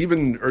up.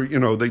 Even,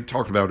 they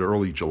talk about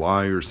early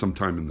July or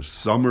sometime in the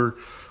summer.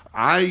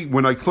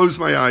 When I close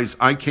my eyes,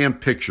 I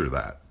can't picture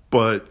that.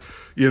 But,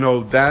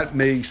 that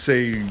may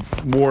say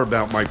more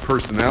about my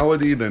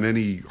personality than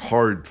any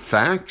hard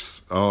facts.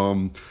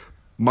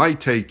 My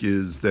take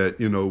is that,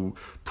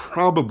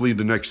 probably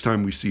the next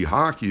time we see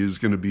hockey is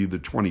going to be the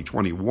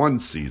 2021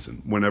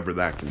 season, whenever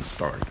that can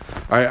start.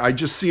 I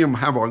just see them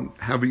having,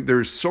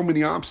 there's so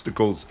many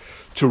obstacles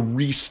to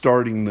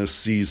restarting this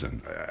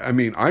season. I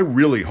mean, I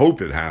really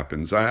hope it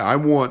happens. I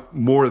want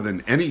more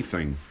than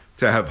anything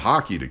to have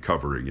hockey to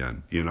cover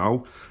again,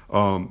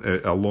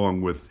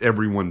 along with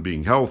everyone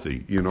being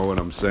healthy, you know what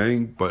I'm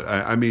saying? But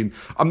I mean,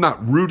 I'm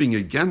not rooting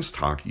against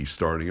hockey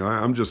starting.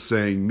 I'm just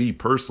saying, me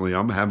personally,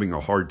 I'm having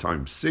a hard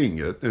time seeing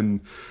it.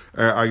 And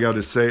I got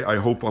to say, I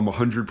hope I'm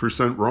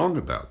 100% wrong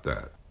about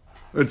that.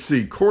 Let's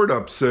see,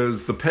 Cordup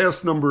says, the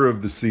past number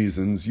of the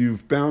seasons,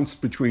 you've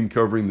bounced between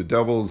covering the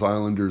Devils,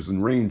 Islanders,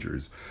 and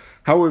Rangers.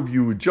 How have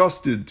you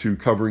adjusted to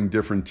covering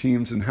different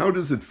teams, and how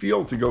does it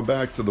feel to go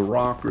back to the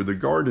Rock or the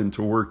Garden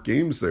to work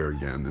games there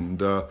again?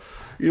 And,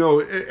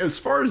 as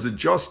far as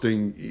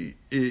adjusting,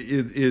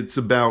 it's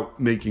about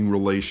making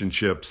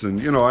relationships.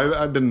 And,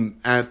 I've been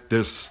at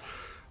this,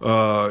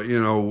 I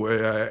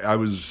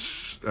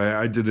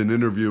did an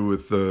interview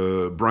with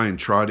Brian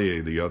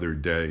Trottier the other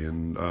day,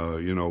 and,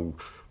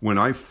 when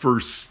I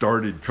first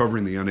started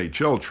covering the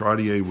NHL,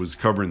 Trottier was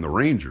covering the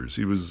Rangers.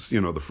 He was,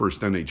 the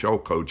first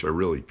NHL coach I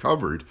really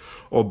covered,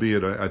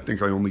 albeit I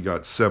think I only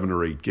got 7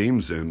 or 8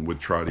 games in with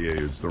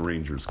Trottier as the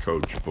Rangers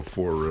coach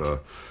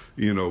before,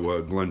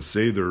 Glenn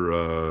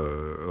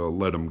Sather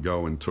let him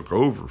go and took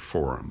over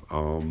for him.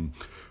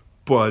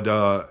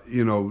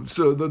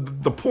 So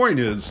the point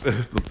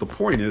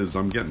is,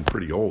 I'm getting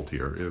pretty old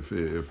here.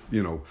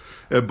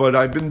 But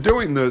I've been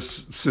doing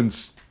this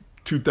since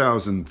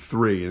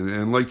 2003,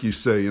 and like you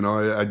say,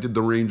 I did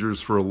the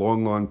Rangers for a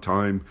long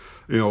time,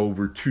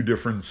 over 2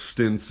 different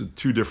stints at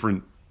 2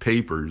 different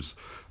papers,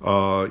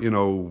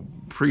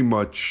 pretty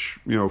much,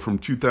 from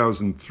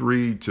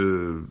 2003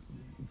 to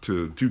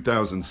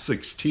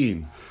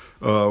 2016,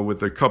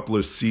 with a couple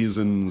of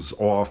seasons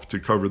off to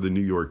cover the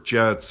New York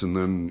Jets, and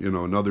then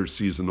another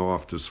season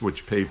off to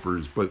switch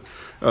papers. But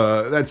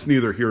that's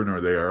neither here nor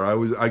there.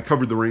 I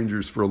covered the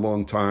Rangers for a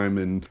long time,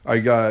 and I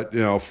got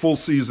a full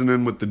season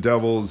in with the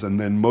Devils, and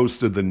then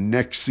most of the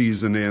next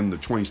season in the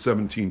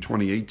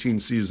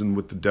 2017-2018 season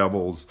with the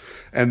Devils,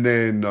 and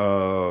then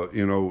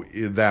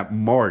that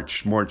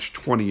March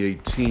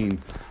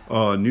 2018.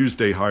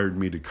 Newsday hired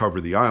me to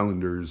cover the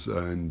Islanders,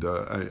 and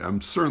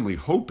I'm certainly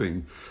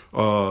hoping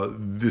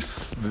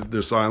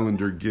this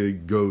Islander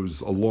gig goes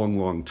a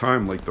long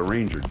time like the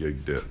Ranger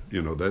gig did.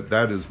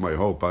 That is my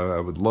hope. I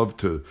would love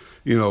to,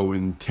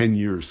 in 10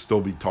 years,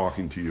 still be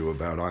talking to you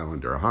about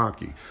Islander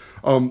hockey.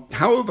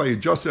 How have I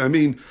adjusted? I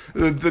mean,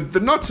 the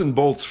nuts and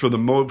bolts for the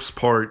most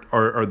part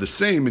are the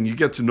same, and you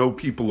get to know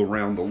people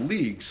around the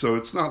league. So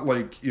it's not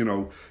like,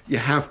 you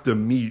have to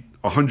meet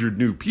 100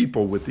 new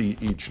people with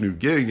each new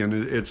gig, and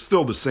it's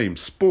still the same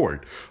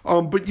sport.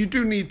 But you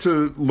do need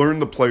to learn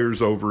the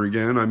players over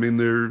again. I mean,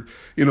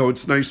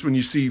 it's nice when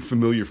you see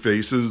familiar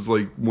faces,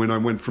 like when I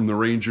went from the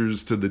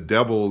Rangers to the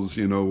Devils,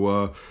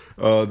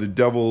 the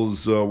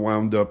Devils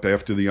wound up,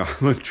 after the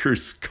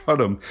Islanders cut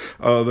them,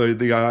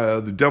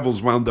 the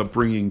Devils wound up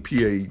bringing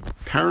P.A.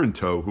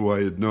 Parento, who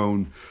I had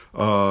known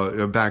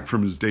back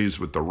from his days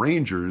with the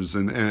Rangers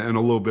and a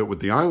little bit with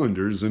the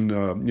Islanders. And,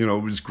 it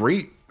was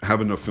great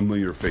having a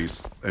familiar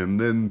face. And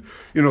then,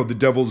 the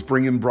Devils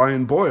bring in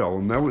Brian Boyle,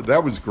 and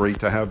that was great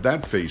to have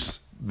that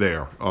face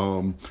there.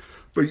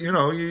 But,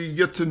 you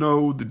get to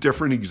know the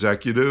different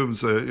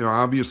executives.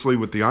 Obviously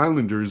with the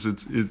Islanders,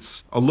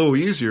 it's a little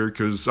easier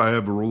because I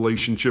have a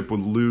relationship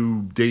with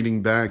Lou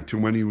dating back to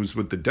when he was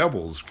with the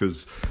Devils.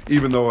 Because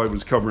even though I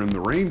was covering the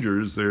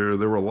Rangers, there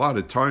were a lot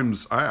of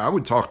times I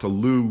would talk to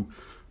Lou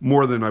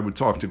more than I would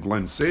talk to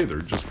Glenn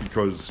Sather, just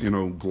because,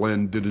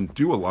 Glenn didn't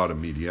do a lot of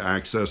media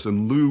access.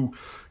 And Lou,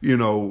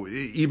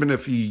 even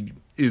if he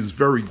is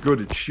very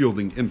good at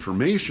shielding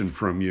information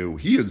from you,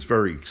 he is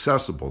very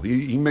accessible.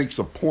 He makes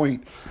a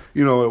point,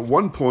 at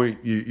one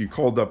point you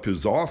called up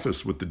his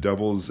office with the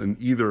Devils, and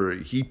either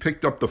he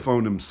picked up the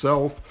phone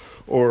himself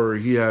or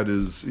he had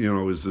his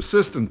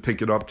assistant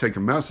pick it up, take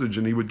a message,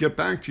 and he would get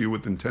back to you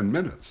within 10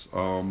 minutes.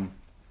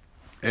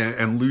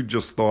 And Lou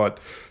just thought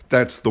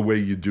that's the way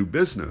you do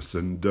business.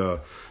 And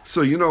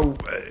so,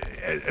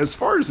 as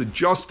far as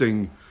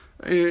adjusting,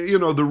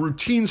 the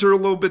routines are a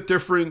little bit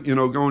different,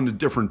 going to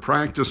different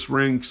practice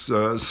rinks.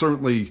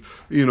 Certainly,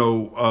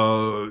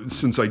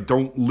 since I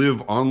don't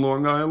live on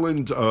Long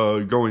Island,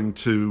 going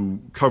to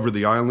cover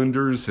the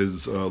Islanders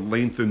has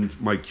lengthened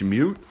my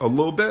commute a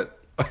little bit.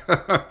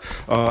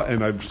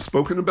 And I've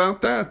spoken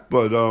about that.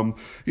 But,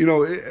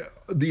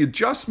 the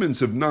adjustments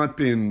have not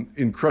been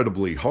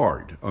incredibly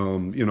hard.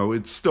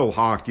 It's still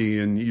hockey,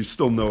 and you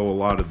still know a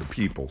lot of the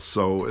people.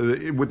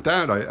 So with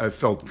that, I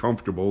felt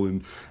comfortable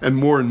and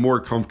more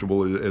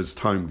comfortable as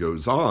time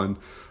goes on.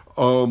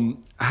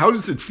 How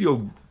does it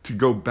feel to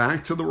go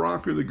back to the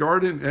Rock or the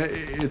Garden?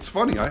 It's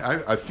funny.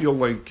 I feel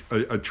like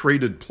a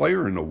traded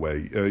player in a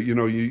way.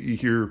 You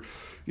hear,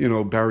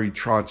 Barry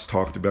Trotz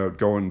talked about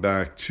going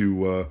back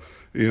to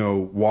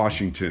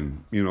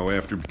Washington,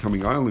 after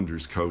becoming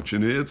Islanders coach.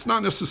 And it's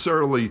not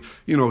necessarily,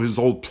 his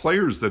old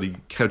players that he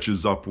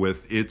catches up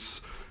with.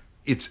 It's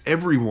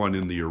everyone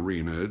in the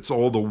arena. It's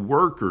all the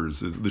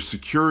workers, the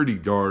security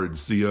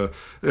guards, the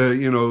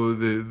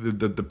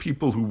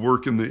people who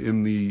work in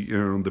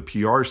the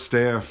PR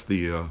staff,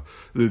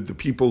 the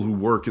people who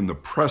work in the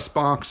press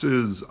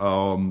boxes.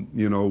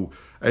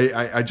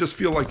 I just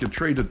feel like a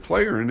traded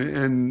player,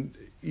 and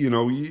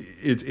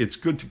it's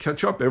good to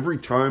catch up every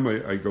time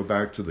I go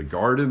back to the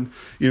Garden,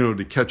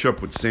 to catch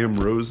up with Sam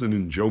Rosen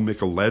and Joe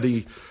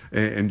Micheletti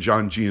and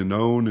John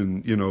Giannone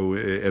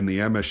and the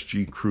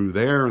MSG crew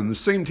there. And the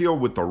same deal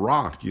with the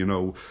Rock,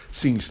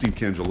 seeing Steve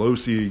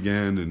Cangelosi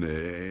again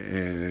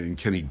and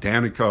Kenny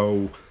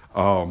Danico,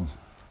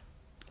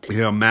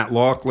 Matt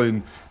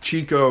Laughlin,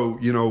 Chico,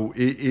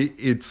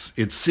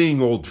 it's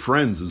seeing old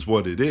friends is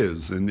what it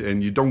is.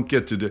 And you don't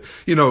get to do,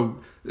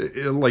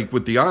 like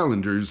with the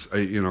Islanders,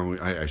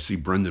 I see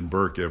Brendan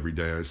Burke every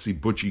day. I see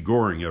Butchie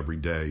Goring every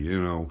day.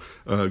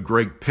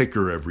 Greg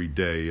Picker every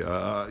day.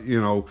 I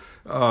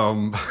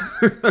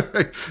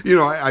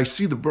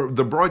see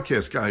the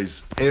broadcast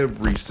guys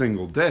every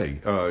single day.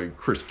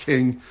 Chris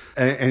King,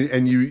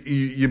 and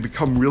you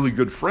become really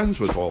good friends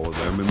with all of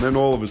them. And then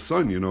all of a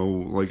sudden,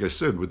 like I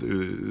said, with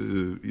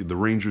the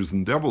Rangers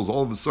and Devils,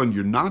 all of a sudden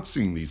you're not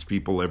seeing these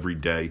people every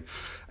day.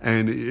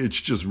 And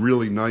it's just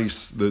really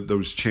nice that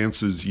those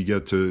chances you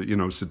get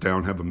to, sit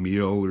down, have a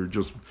meal, or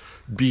just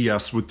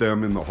BS with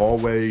them in the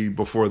hallway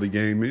before the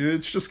game.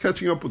 It's just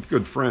catching up with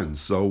good friends.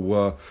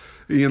 So,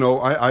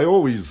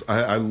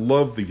 I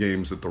love the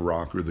games at the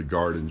Rock or the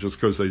Garden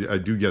just because I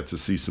do get to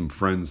see some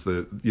friends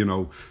that,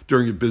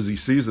 during a busy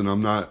season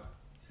I'm not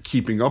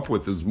keeping up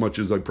with as much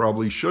as I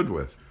probably should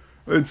with.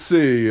 Let's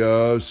see.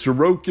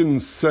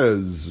 Sorokin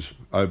says,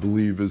 I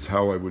believe is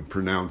how I would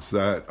pronounce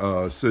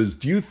that, says,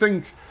 do you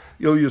think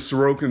Ilya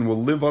Sorokin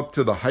will live up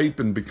to the hype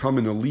and become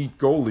an elite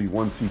goalie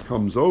once he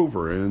comes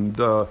over? And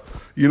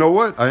you know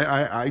what?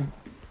 I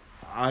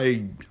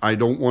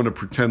don't want to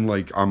pretend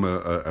like I'm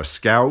a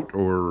scout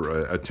or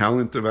a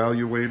talent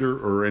evaluator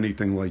or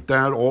anything like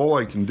that. All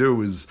I can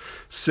do is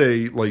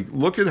say,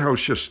 look at how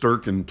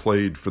Shesterkin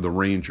played for the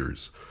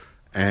Rangers.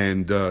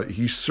 And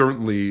he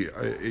certainly,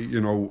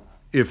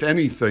 if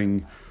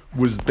anything,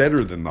 was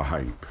better than the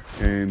hype.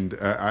 And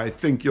I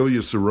think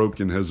Ilya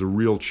Sorokin has a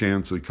real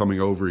chance of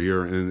coming over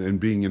here and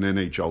being an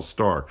NHL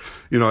star.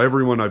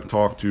 Everyone I've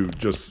talked to,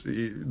 just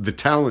the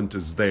talent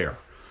is there.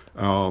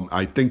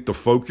 I think the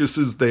focus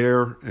is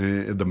there,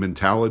 the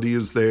mentality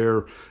is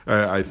there.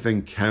 I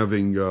think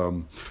having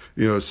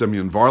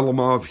Semyon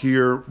Varlamov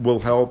here will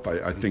help.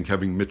 I think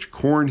having Mitch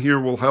Korn here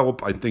will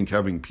help. I think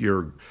having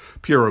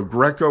Piero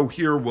Greco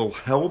here will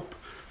help.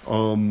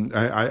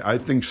 I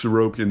think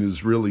Sorokin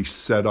is really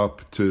set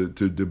up to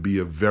be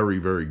a very,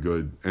 very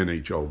good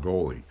NHL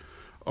goalie.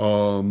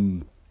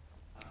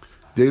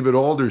 David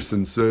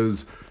Alderson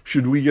says,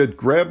 should we get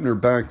Grabner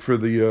back for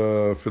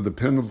the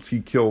penalty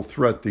kill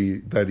threat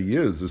that he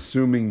is,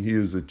 assuming he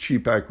is a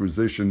cheap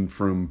acquisition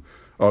from?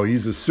 Oh,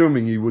 he's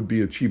assuming he would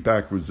be a cheap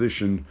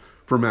acquisition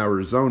from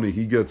Arizona.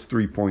 He gets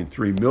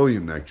 $3.3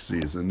 million next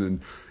season,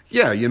 and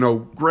yeah,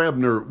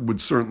 Grabner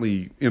would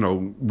certainly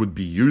would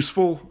be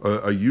useful,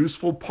 a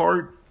useful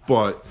part,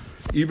 but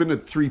even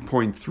at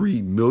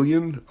 $3.3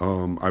 million,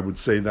 I would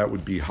say that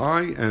would be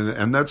high,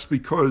 and that's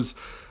because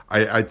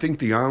I think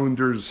the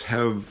Islanders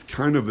have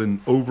kind of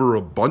an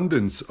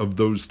overabundance of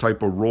those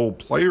type of role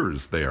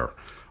players there.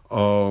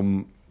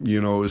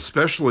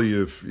 Especially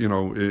if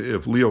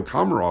Leo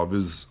Komarov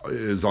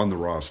is on the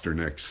roster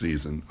next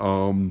season.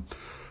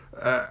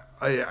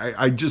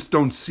 I just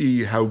don't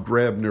see how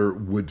Grabner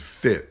would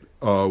fit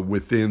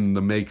within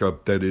the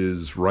makeup that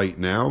is right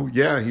now.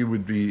 Yeah, he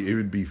would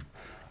be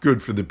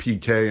good for the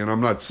PK, and I'm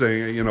not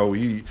saying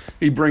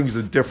he brings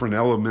a different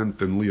element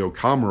than Leo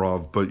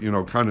Komarov, but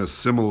kind of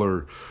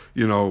similar.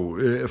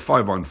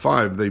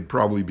 5-on-5, they'd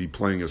probably be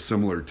playing a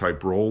similar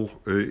type role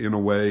in a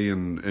way,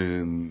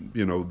 and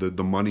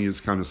the money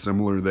is kind of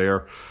similar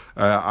there.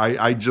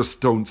 I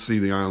just don't see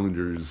the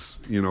Islanders,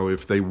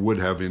 if they would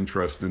have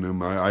interest in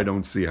him, I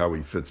don't see how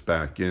he fits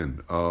back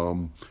in.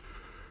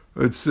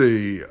 Let's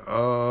see.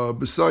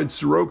 Besides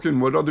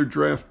Sorokin, what other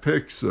draft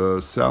picks?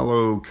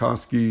 Salo,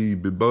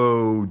 Koski,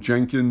 Bibeau,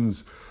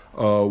 Jenkins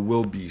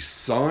will be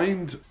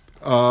signed.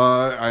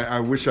 I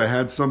wish I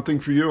had something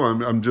for you.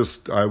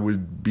 I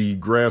would be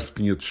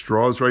grasping at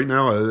straws right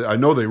now. I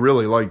know they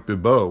really like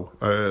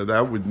Bibeau.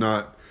 That would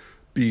not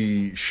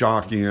be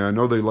shocking. I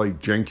know they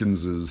like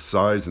Jenkins's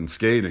size and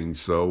skating,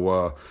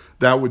 so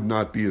that would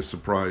not be a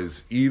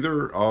surprise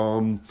either.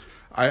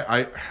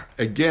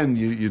 Again,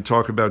 you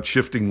talk about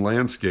shifting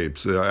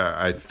landscapes.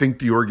 I think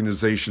the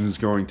organization is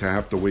going to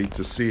have to wait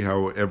to see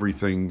how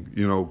everything,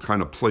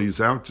 kind of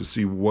plays out, to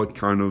see what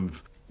kind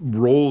of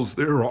roles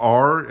there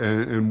are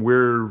and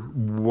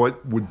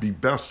what would be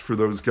best for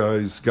those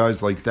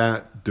guys like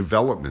that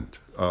development,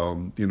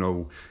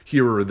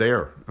 here or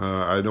there.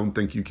 I don't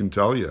think you can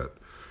tell yet.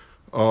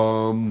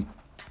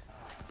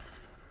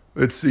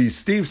 Let's see.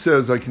 Steve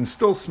says, I can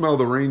still smell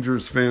the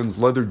Rangers fans'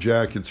 leather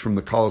jackets from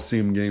the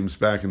Coliseum games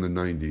back in the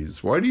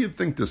 90s. Why do you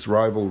think this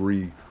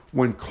rivalry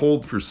went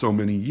cold for so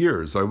many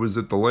years? I was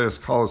at the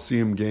last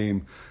Coliseum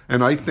game,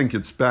 and I think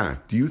it's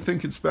back. Do you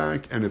think it's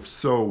back? And if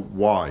so,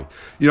 why?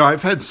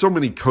 I've had so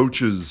many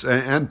coaches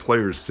and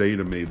players say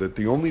to me that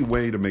the only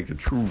way to make a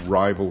true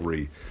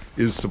rivalry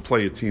is to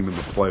play a team in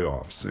the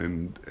playoffs.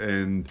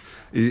 And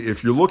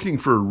if you're looking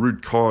for a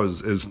root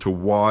cause as to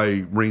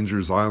why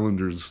Rangers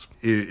Islanders,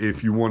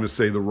 if you want to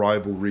say the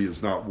rivalry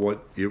is not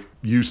what it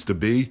used to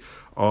be,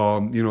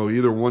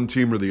 either one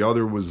team or the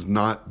other was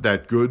not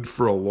that good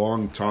for a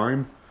long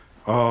time.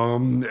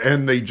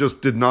 And they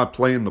just did not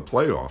play in the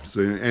playoffs.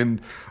 And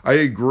I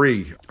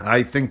agree.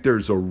 I think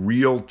there's a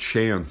real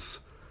chance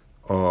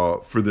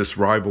for this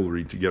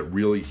rivalry to get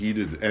really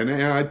heated. And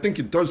I think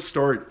it does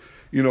start,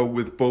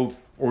 with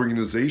both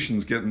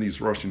organizations getting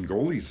these Russian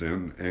goalies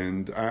in.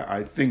 And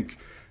I think,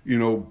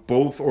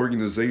 both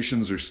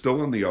organizations are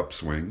still in the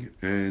upswing.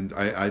 And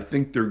I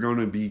think they're going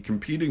to be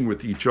competing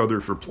with each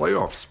other for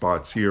playoff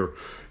spots here,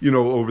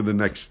 over the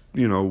next,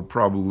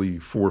 probably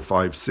 4,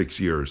 5, 6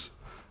 years.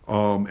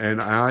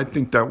 And I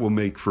think that will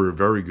make for a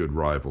very good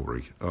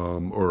rivalry,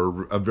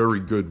 or a very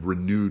good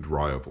renewed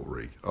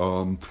rivalry.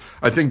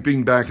 I think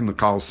being back in the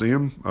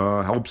Coliseum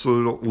helps a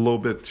little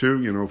bit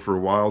too. For a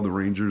while the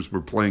Rangers were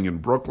playing in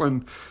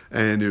Brooklyn,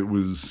 and it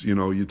was,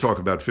 you talk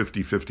about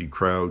 50-50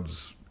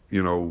 crowds,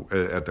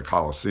 at the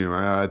Coliseum.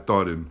 I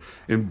thought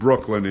in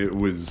Brooklyn it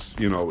was,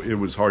 it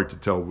was hard to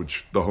tell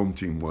which the home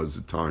team was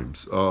at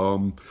times.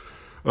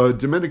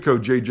 Domenico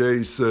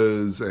JJ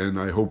says, and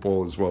I hope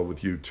all is well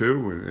with you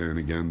too, and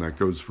again, that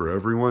goes for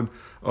everyone.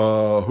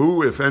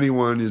 Who, if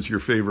anyone, is your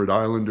favorite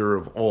Islander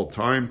of all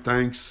time?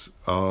 Thanks.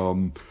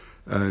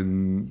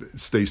 And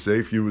stay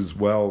safe, you as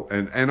well.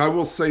 And I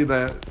will say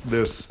that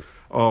this,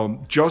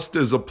 just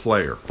as a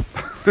player,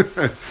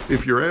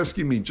 if you're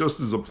asking me just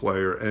as a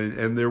player,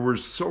 and there were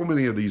so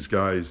many of these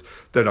guys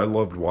that I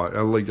loved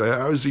watching. Like,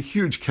 I was a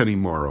huge Kenny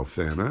Morrow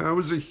fan. I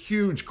was a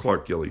huge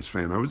Clark Gillies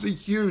fan. I was a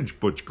huge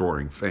Butch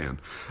Goring fan.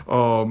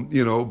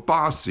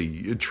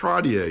 Bossy,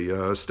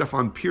 Trottier,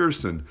 Stefan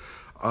Pearson,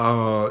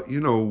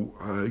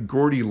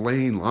 Gordy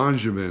Lane,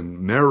 Langevin,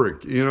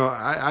 Merrick.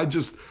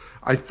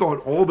 I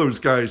thought all those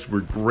guys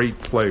were great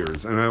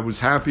players, and I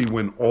was happy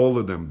when all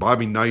of them,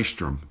 Bobby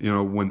Nystrom,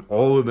 when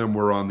all of them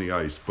were on the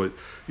ice. But,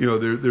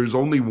 there's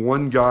only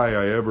one guy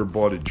I ever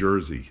bought a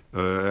jersey.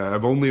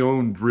 I've only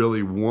owned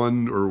really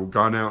one or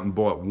gone out and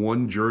bought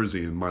one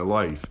jersey in my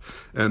life,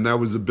 and that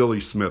was a Billy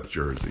Smith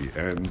jersey.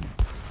 And,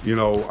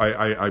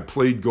 I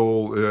played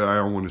goal. I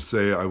don't want to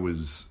say I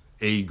was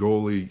a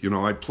goalie.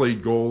 I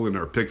played goal in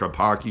our pickup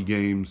hockey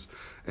games,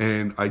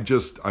 and I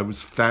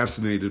was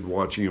fascinated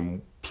watching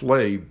him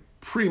play,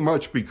 pretty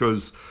much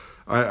because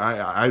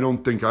I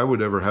don't think I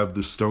would ever have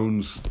the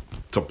stones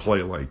to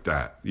play like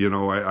that.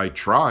 I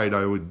tried.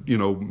 I would,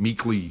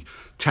 meekly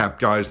tap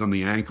guys on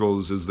the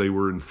ankles as they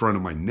were in front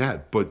of my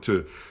net, but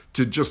to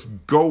just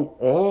go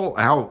all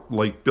out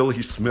like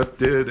Billy Smith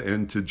did,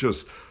 and to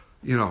just,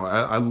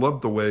 I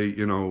love the way,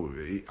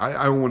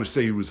 I don't want to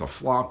say he was a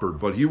flopper,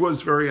 but he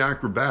was very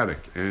acrobatic,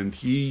 and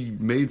he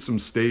made some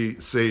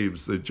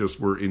saves that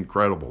just were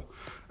incredible.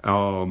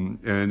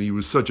 And he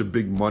was such a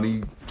big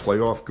money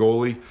playoff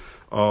goalie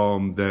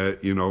that,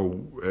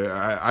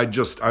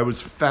 I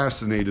was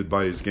fascinated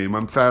by his game.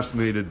 I'm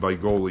fascinated by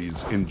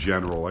goalies in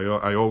general.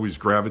 I always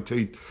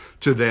gravitate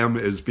to them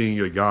as being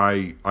a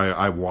guy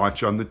I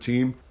watch on the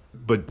team.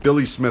 But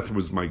Billy Smith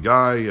was my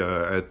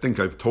guy. I think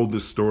I've told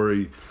this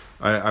story.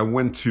 I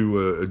went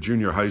to a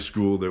junior high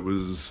school that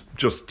was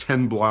just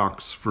 10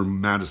 blocks from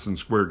Madison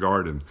Square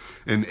Garden,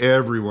 and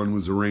everyone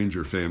was a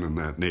Ranger fan in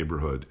that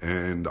neighborhood.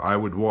 And I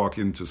would walk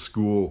into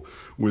school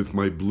with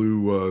my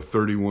blue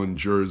 31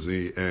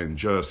 jersey and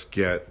just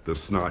get the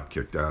snot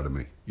kicked out of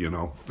me,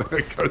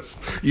 because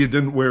you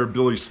didn't wear a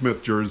Billy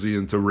Smith jersey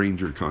into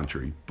Ranger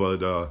country.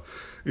 But,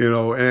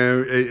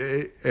 and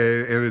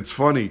it's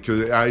funny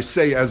because I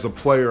say as a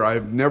player,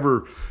 I've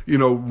never,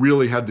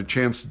 really had the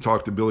chance to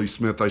talk to Billy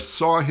Smith. I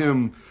saw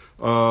him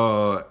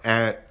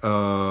at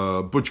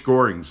Butch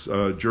Goring's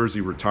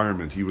jersey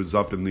retirement. He was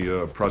up in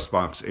the press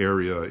box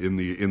area in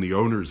the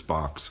owner's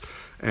box.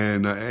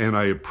 And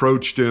I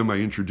approached him. I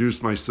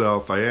introduced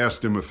myself. I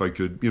asked him if I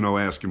could,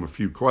 ask him a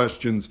few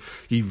questions.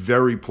 He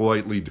very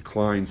politely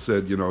declined,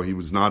 said, he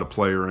was not a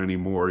player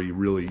anymore. He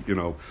really,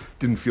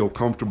 didn't feel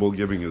comfortable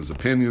giving his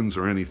opinions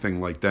or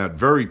anything like that.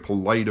 Very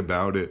polite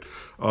about it.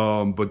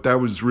 But that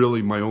was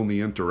really my only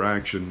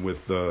interaction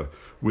with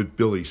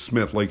Billy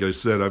Smith. Like I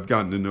said, I've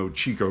gotten to know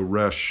Chico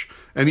Resch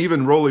and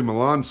even Rolly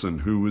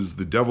Melanson, who's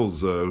the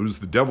Devils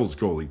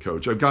goalie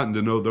coach. I've gotten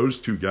to know those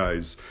two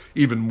guys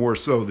even more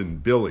so than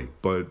Billy.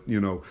 But,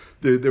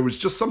 there was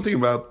just something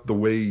about the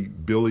way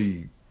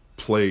Billy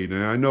played.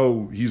 And I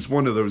know he's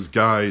one of those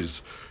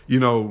guys,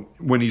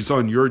 when he's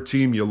on your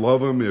team, you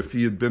love him. If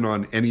he had been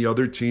on any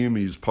other team,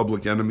 he's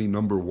public enemy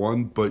number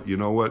one. But you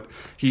know what?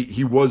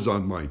 He was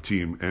on my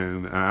team,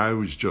 and I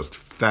was just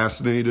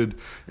fascinated.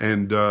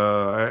 And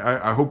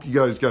I hope you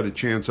guys got a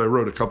chance. I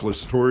wrote a couple of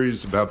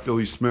stories about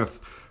Billy Smith.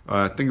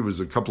 I think it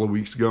was a couple of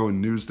weeks ago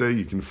in Newsday.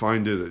 You can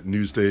find it at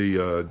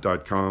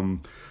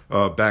newsday.com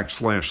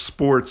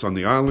 /sports on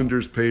the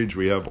Islanders page.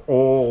 We have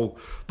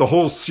the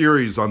whole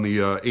series on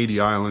the 80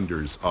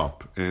 Islanders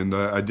up. And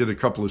I did a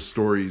couple of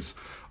stories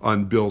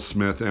on Bill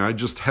Smith, and I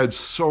just had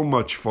so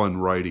much fun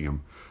writing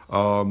him.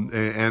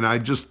 And I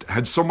just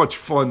had so much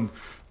fun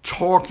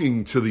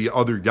talking to the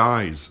other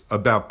guys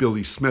about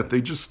Billy Smith.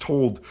 They just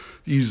told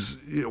these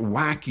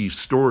wacky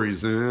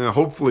stories, and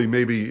hopefully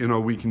maybe,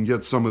 we can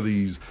get some of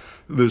the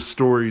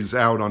stories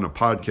out on a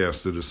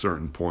podcast at a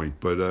certain point.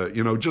 But,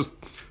 just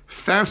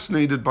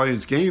fascinated by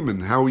his game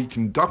and how he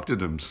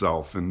conducted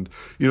himself. And,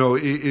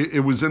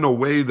 it was in a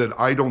way that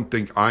I don't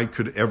think I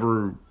could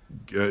ever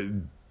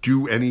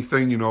do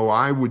anything.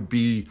 I would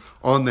be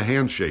on the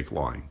handshake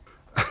line.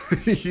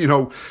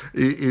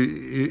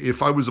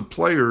 If I was a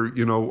player,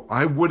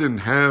 I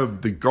wouldn't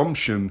have the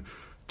gumption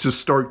to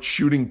start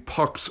shooting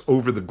pucks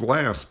over the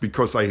glass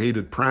because I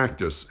hated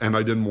practice and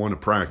I didn't want to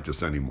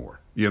practice anymore.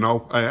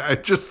 I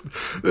just,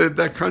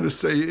 that kind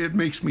of it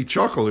makes me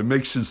chuckle. It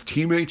makes his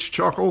teammates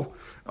chuckle.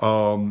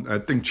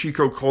 I think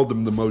Chico called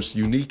him the most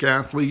unique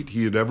athlete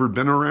he had ever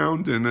been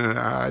around, and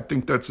I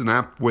think that's an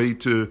apt way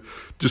to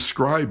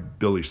describe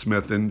Billy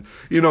Smith. And,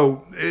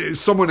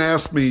 someone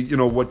asked me,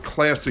 what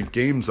classic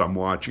games I'm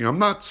watching. I'm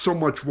not so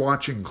much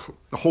watching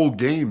whole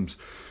games,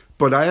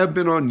 but I have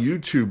been on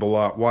YouTube a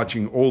lot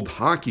watching old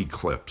hockey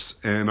clips,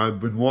 and I've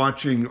been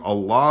watching a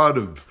lot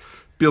of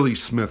Billy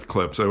Smith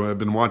clips. I've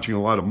been watching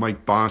a lot of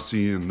Mike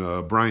Bossy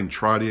and Brian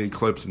Trottier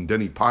clips and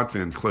Denny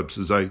Potvin clips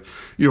as I,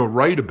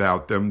 write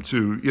about them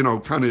to,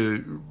 kind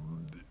of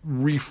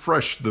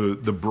refresh the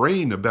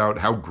brain about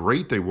how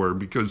great they were.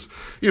 Because,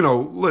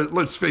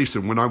 let's face it,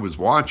 when I was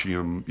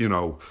watching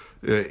them,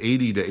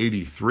 80 to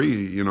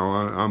 83,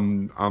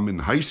 I'm in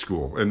high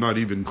school and not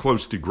even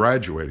close to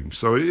graduating.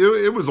 So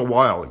it was a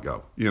while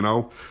ago,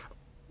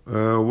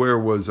 Where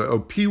was I? Oh,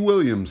 P.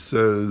 Williams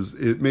says,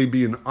 it may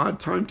be an odd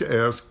time to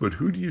ask, but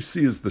who do you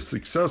see as the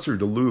successor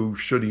to Lou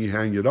should he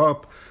hang it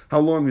up? How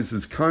long is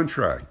his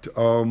contract?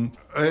 And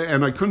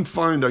I couldn't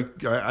find,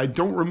 I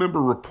don't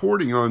remember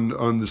reporting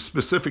on the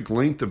specific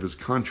length of his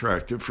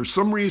contract. For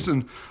some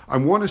reason, I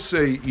want to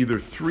say either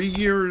 3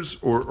 years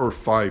or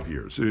 5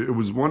 years. It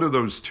was one of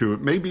those two.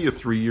 It may be a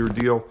 3-year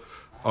deal.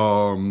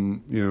 I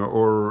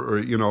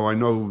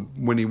know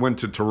when he went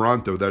to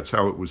Toronto, that's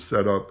how it was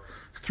set up.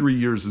 3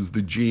 years as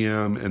the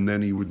GM, and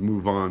then he would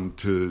move on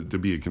to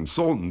be a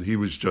consultant. He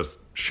was just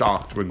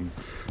shocked when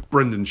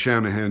Brendan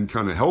Shanahan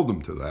kind of held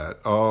him to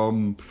that.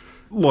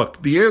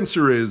 Look, the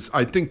answer is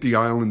I think the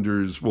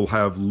Islanders will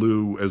have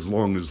Lou as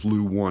long as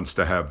Lou wants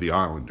to have the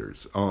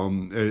Islanders.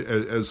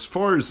 As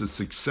far as a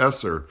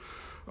successor,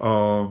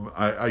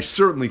 I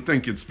certainly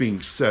think it's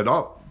being set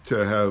up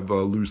to have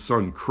Lou's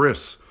son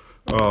Chris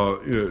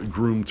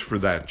groomed for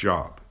that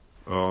job.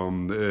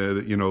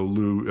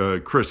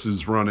 Chris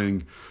is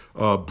running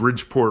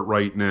Bridgeport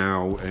right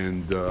now,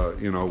 and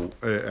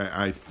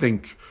I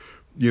think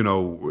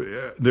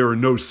there are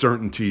no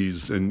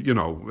certainties, and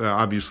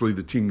obviously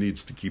the team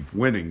needs to keep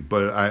winning,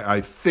 but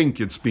I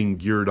think it's being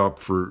geared up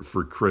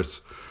for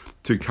Chris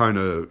to kind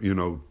of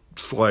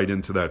slide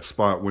into that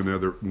spot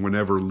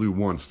whenever Lou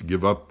wants to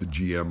give up the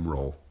GM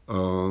role.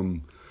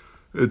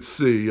 Let's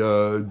see.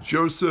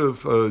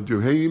 Joseph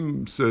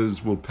Duhaime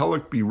says, will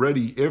Pelech be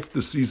ready if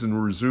the season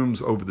resumes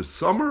over the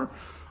summer?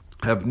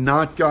 Have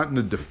not gotten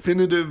a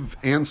definitive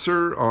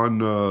answer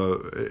on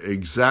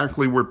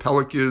exactly where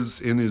Pelech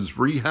is in his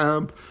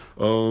rehab.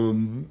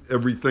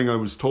 Everything I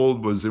was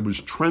told was it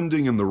was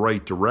trending in the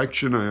right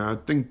direction. I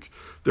think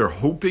they're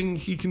hoping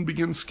he can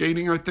begin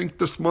skating, I think,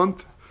 this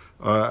month.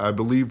 I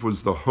believe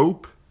was the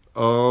hope.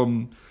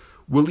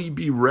 Will he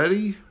be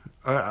ready?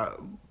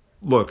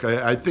 Look,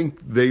 I think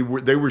they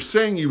were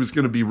saying he was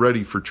going to be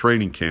ready for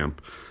training camp.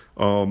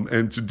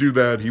 And to do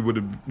that, he would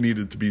have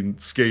needed to be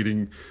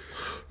skating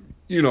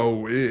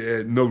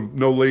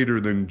no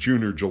later than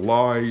June or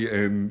July,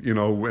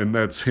 and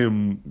that's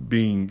him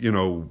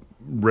being,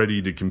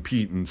 ready to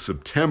compete in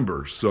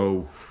September.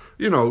 So,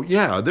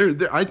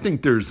 I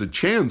think there's a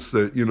chance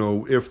that,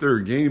 if there are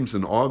games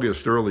in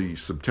August, early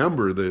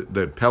September,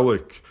 that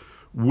Pelech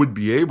would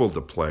be able to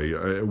play.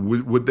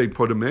 Would they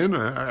put him in?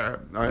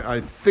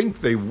 I think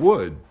they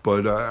would,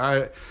 but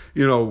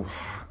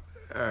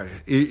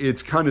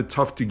it's kind of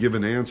tough to give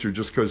an answer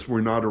just because we're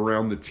not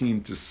around the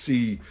team to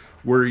see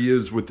where he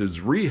is with his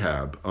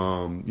rehab.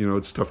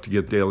 It's tough to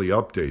get daily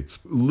updates.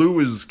 Lou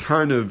has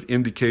kind of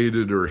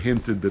indicated or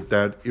hinted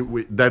that it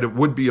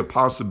would be a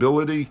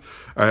possibility.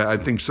 I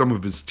think some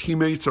of his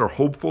teammates are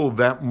hopeful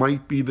that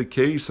might be the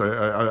case.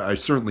 I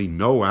certainly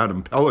know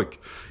Adam Pelech,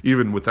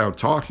 even without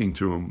talking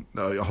to him,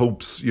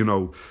 hopes,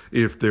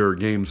 if there are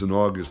games in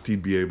August,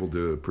 he'd be able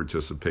to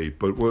participate.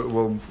 But,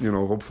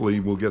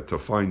 hopefully we'll get to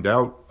find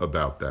out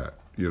about that,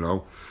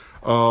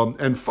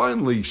 And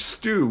finally,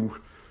 Stu,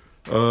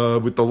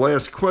 with the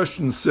last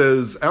question,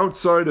 says,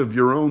 outside of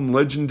your own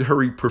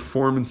legendary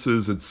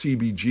performances at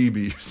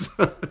CBGB's,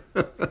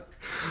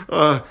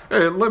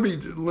 and let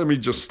me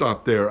just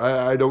stop there.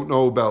 I don't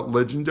know about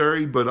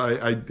legendary, but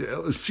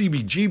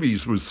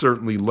CBGB's was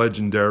certainly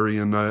legendary,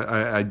 and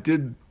I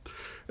did.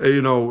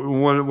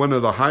 One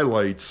of the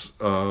highlights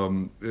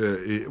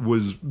it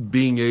was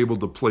being able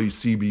to play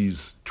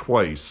CB's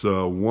twice.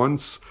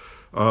 Once.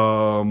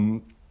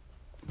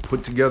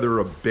 Put together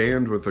a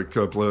band with a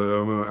couple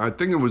of, I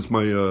think it was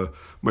my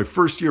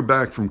first year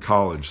back from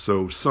college.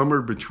 So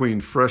summer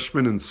between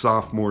freshman and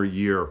sophomore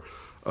year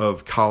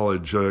of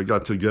college, I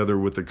got together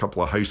with a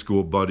couple of high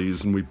school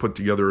buddies, and we put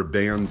together a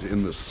band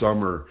in the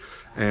summer,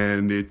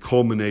 and it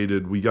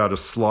culminated, we got a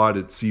slot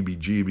at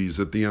CBGB's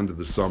at the end of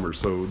the summer.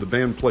 So the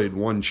band played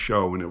one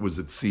show, and it was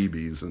at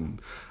CB's, and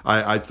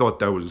I thought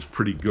that was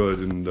pretty good.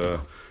 And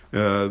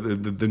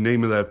the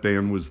name of that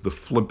band was the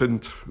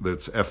Flippant.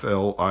 That's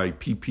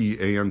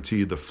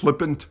Flippant, the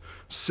Flippant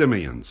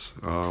Simians.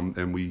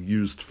 And we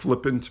used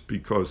Flippant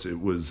because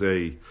it was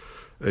a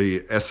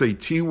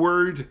SAT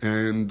word,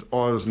 and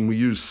we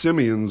used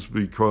Simians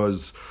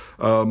because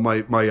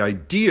my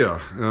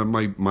idea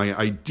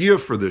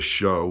for this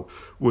show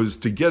was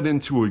to get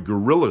into a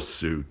gorilla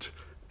suit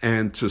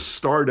and to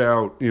start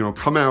out,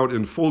 come out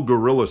in full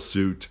gorilla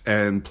suit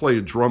and play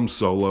a drum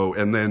solo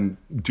and then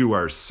do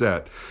our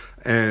set.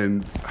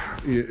 And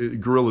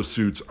gorilla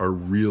suits are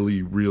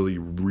really, really,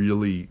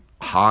 really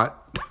hot.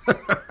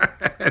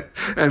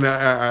 And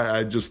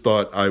I just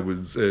thought I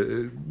was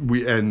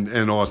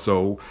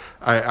also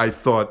I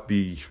thought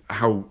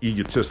how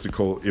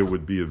egotistical it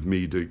would be of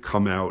me to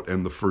come out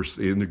and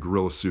in a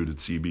gorilla suit at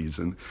CB's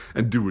and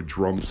do a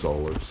drum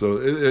solo.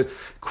 So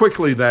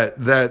quickly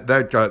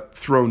that got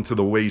thrown to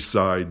the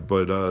wayside.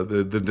 But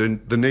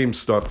the name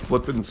stuck,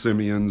 Flippin'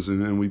 Simians,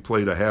 and we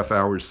played a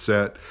half-hour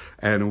set,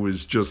 and it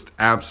was just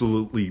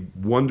absolutely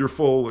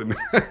wonderful. And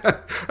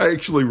I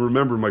actually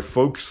remember my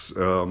folks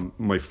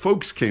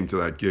came to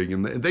that gig,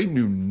 and they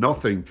knew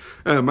nothing.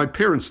 My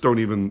parents don't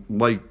even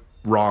like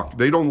rock.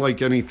 They don't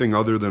like anything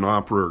other than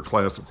opera or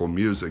classical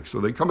music. So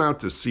they come out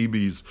to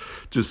CB's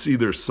to see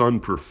their son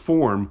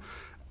perform.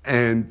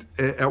 And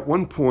at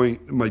one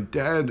point, my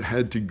dad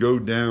had to go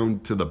down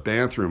to the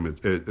bathroom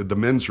at the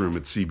men's room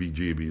at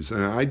CBGB's.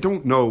 And I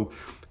don't know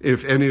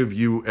if any of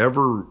you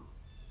ever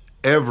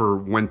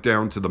went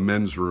down to the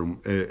men's room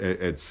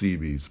at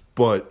CB's,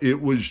 but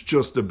it was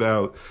just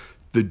about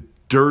the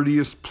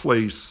dirtiest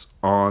place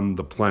on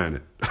the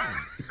planet.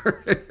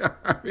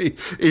 I mean,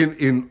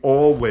 in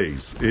all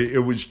ways,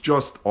 it was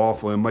just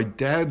awful. And my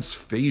dad's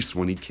face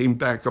when he came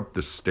back up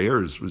the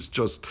stairs was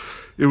just,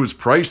 it was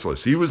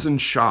priceless. He was in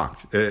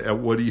shock at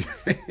what he,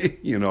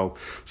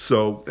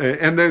 So,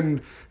 and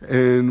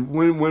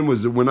when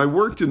was it? When I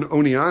worked in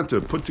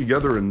Oneonta, put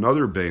together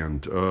another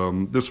band,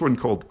 this one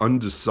called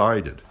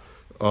Undecided.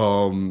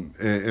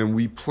 And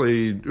we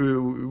played,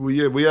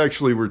 we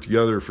actually were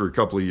together for a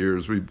couple of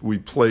years. We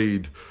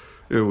played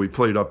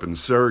up in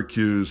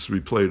Syracuse.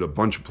 We played a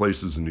bunch of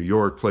places in New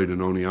York. Played in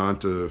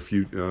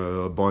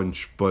Oneonta a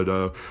bunch.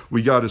 But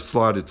we got a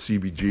slot at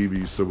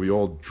CBGB, so we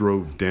all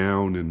drove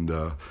down and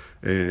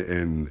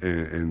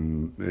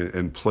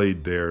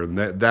played there. And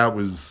that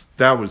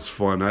was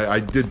fun. I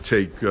did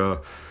take.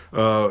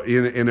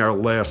 In our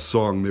last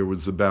song, there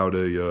was about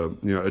a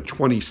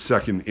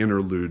 20-second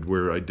interlude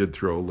where I did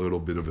throw a little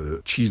bit of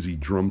a cheesy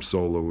drum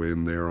solo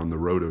in there on the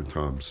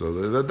rototom.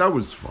 So that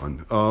was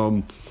fun.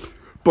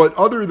 But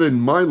other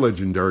than my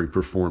legendary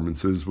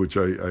performances, which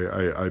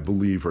I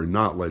believe are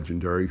not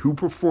legendary, who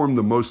performed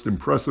the most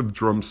impressive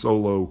drum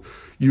solo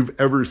you've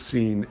ever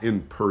seen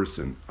in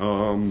person?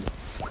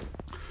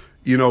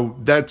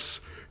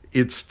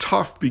 It's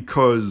tough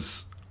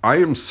because I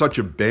am such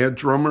a bad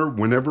drummer.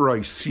 Whenever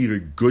I see a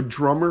good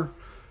drummer,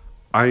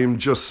 I am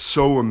just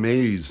so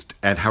amazed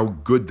at how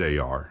good they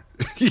are.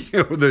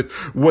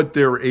 What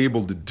they're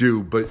able to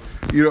do. But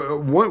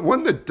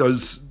one that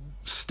does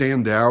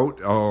stand out.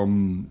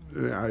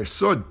 I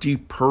saw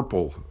Deep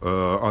Purple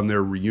on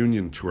their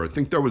reunion tour. I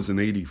think that was in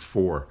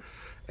 '84,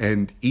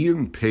 and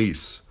Ian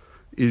Pace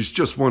is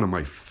just one of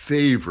my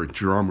favorite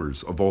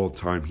drummers of all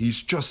time.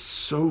 He's just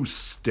so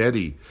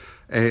steady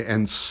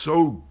and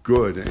so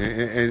good,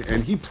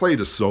 and he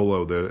played a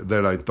solo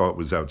that I thought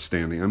was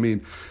outstanding. I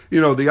mean,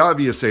 the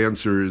obvious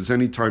answer is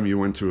anytime you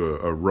went to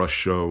a Rush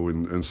show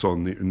and saw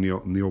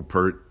Neil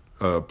Peart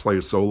play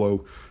a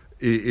solo,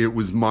 it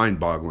was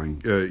mind-boggling,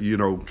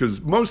 because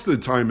most of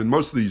the time in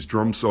most of these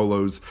drum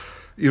solos,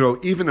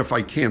 even if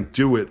I can't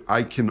do it,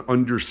 I can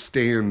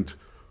understand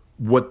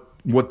what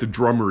the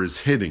drummer is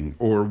hitting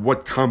or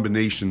what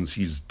combinations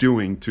he's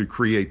doing to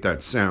create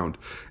that sound.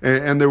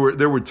 And there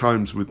were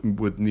times with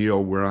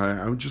Neil where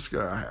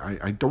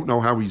I don't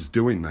know how he's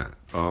doing that.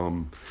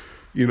 I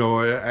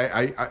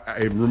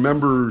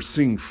remember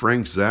seeing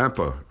Frank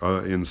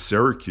Zappa in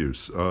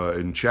Syracuse,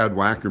 and Chad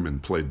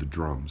Wackerman played the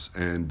drums,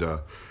 and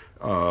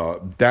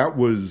that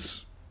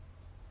was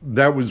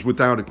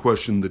without a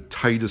question the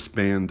tightest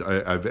band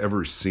I've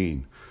ever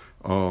seen.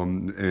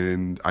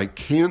 And I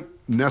can't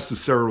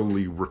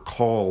necessarily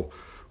recall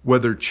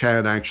whether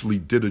Chad actually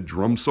did a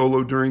drum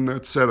solo during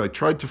that set. I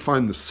tried to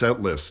find the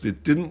set list.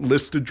 It didn't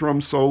list a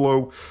drum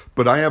solo,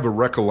 but I have a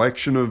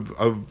recollection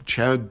of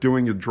Chad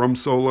doing a drum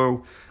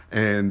solo,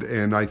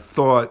 and I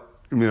thought,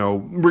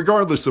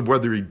 regardless of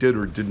whether he did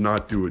or did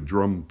not do a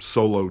drum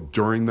solo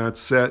during that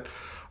set,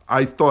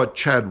 I thought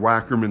Chad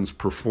Wackerman's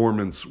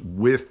performance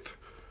with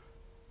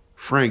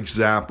Frank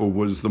Zappa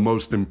was the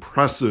most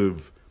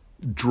impressive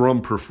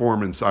drum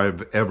performance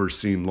I've ever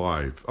seen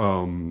live.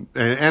 And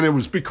it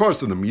was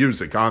because of the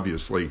music,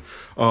 obviously,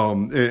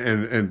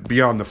 and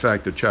beyond the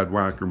fact that Chad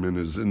Wackerman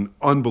is an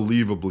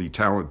unbelievably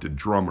talented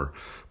drummer.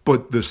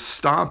 But the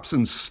stops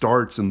and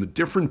starts and the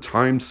different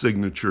time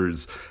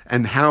signatures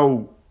and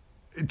how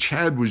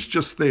Chad was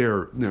just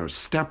there,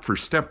 step for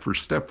step for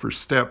step for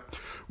step,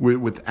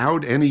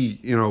 without any,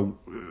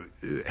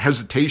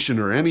 hesitation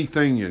or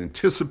anything,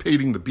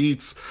 anticipating the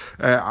beats.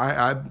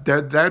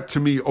 That to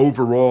me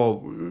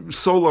overall,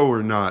 solo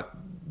or not,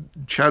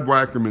 Chad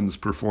Wackerman's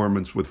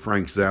performance with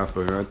Frank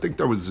Zappa, I think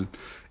that was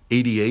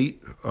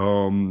 '88.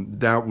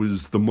 That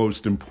was the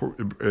most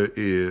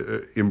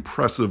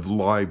impressive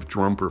live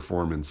drum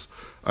performance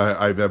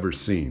I've ever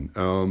seen.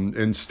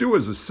 And Stu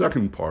has a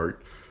second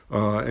part.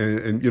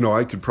 And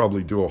I could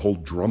probably do a whole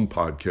drum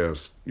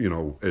podcast,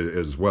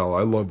 as well.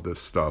 I love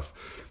this stuff.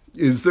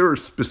 Is there a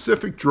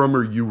specific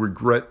drummer you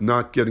regret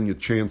not getting a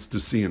chance to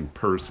see in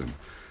person?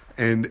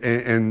 And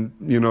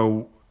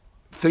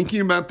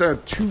thinking about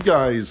that, two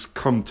guys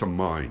come to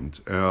mind.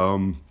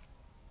 The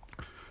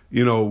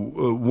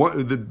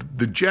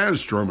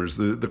jazz drummers,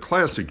 the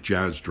classic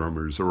jazz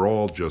drummers are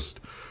all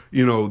just,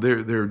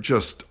 they're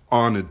just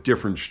on a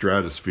different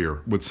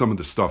stratosphere with some of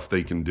the stuff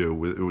they can do,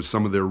 with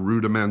some of their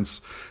rudiments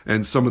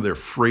and some of their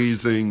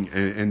phrasing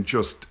and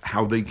just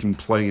how they can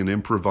play and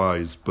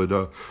improvise. But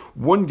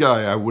one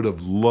guy I would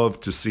have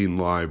loved to see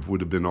live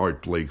would have been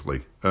Art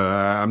Blakely.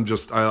 I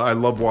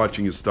love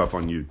watching his stuff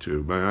on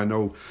YouTube. I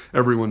know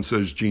everyone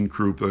says Gene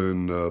Krupa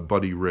and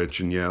Buddy Rich,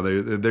 and yeah,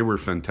 they were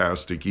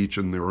fantastic, each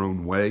in their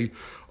own way.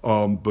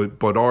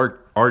 But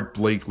Art Art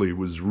Blakey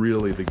was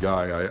really the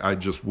guy I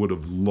just would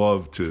have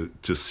loved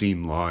to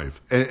seen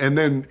live. And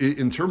then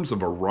in terms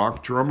of a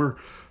rock drummer,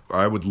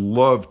 I would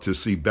love to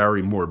see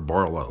Barry Moore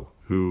Barlow,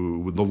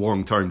 who, the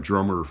longtime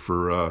drummer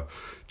for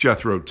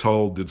Jethro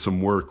Tull, did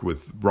some work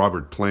with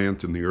Robert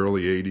Plant in the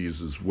early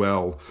 80s as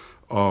well.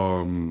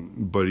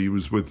 But he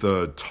was with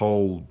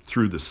Tull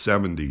through the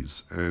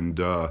 70s. And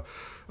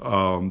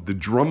the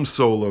drum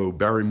solo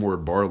Barry Moore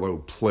Barlow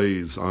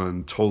plays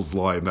on Tull's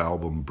live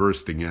album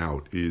Bursting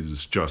Out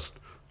is just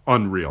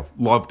unreal.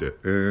 Loved it.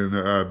 And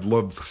I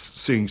loved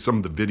seeing some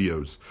of the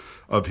videos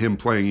of him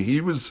playing.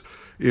 He was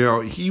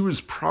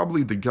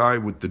probably the guy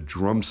with the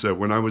drum set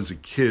when I was a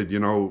kid.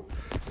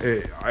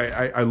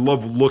 I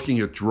love looking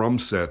at drum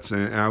sets,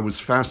 and I was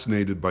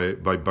fascinated by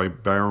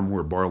Barry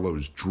Moore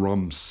Barlow's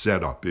drum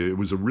setup. It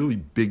was a really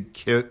big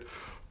kit,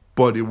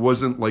 but it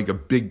wasn't like a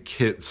big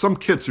kit. Some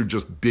kits are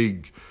just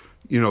big,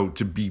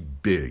 to be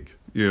big.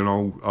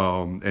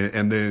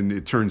 And then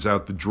it turns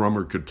out the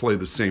drummer could play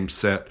the same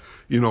set,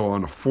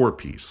 on a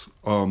 4-piece.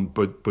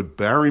 But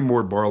Barry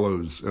Moore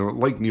Barlow's,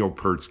 like Neil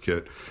Peart's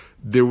kit,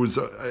 there was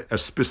a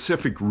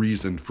specific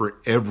reason for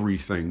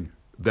everything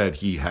that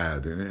he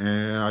had.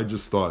 And I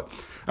just thought,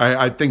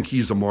 I think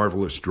he's a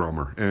marvelous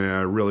drummer. And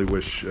I really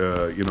wish,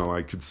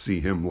 I could see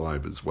him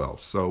live as well.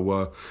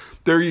 So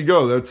there you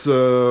go. That's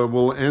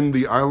we'll end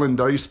the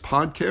Island Ice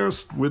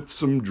podcast with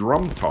some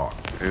drum talk.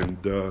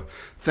 And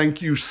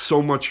thank you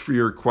so much for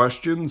your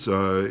questions.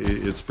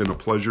 It's been a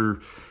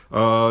pleasure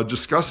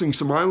discussing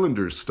some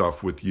Islanders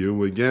stuff with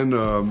you. Again,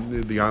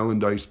 the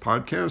Island Ice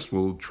podcast,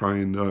 we'll try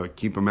and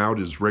keep them out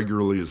as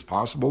regularly as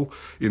possible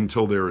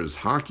until there is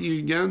hockey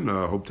again.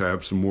 Hope to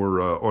have some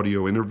more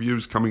audio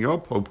interviews coming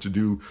up. Hope to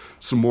do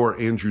some more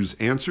Andrew's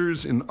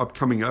Answers in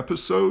upcoming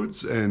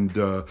episodes. And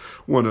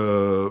want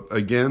to,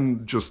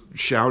 again, just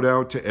shout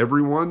out to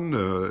everyone,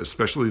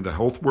 especially the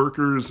health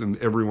workers and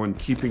everyone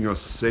keeping us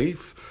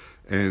safe.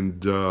 And,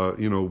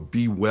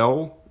 be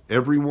well,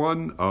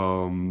 everyone.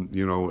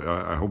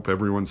 I hope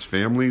everyone's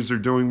families are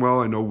doing well.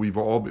 I know we've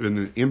all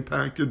been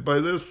impacted by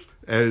this.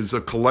 As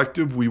a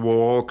collective, we will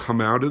all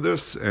come out of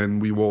this,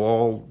 and we will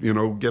all,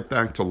 get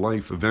back to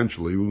life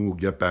eventually. We will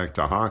get back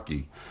to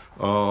hockey.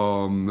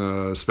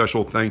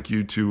 Special thank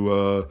you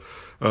to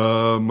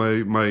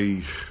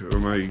my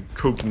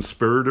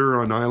co-conspirator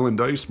on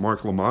Island Ice,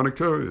 Mark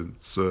LaMonica.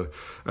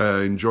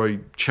 I enjoy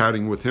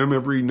chatting with him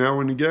every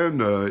now and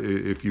again.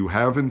 If you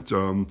haven't,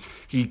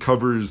 he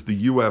covers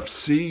the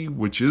UFC,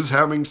 which is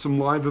having some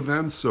live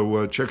events.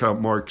 So check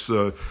out Mark's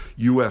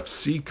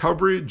UFC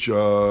coverage.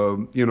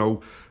 If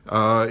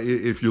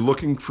you're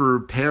looking for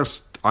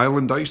past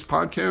Island Ice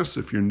podcasts,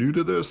 if you're new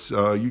to this,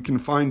 you can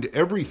find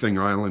everything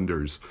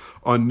Islanders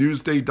on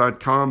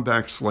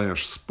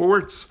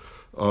Newsday.com/sports.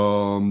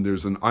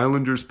 There's an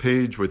Islanders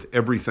page with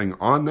everything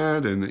on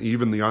that, and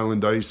even the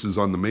Island Ice is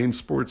on the main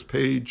sports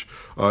page.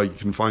 You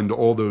can find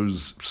all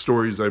those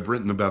stories I've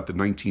written about the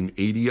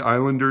 1980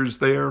 Islanders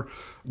there.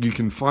 You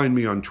can find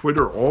me on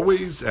Twitter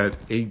always at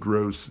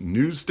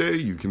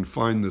 @AgrossNewsday. You can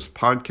find this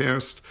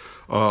podcast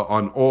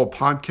on all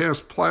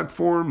podcast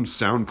platforms,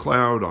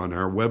 SoundCloud, on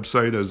our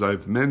website, as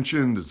I've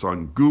mentioned. It's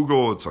on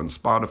Google, it's on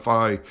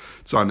Spotify,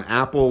 it's on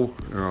Apple,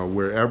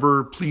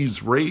 wherever.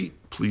 Please rate,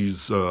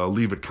 please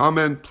leave a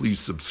comment,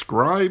 please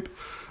subscribe,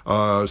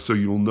 so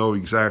you'll know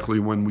exactly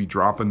when we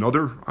drop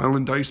another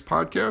Island Ice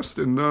podcast.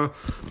 And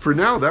for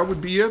now, that would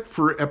be it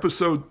for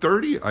episode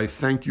 30. I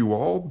thank you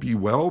all. Be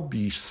well,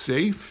 be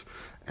safe,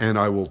 and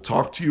I will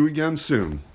talk to you again soon.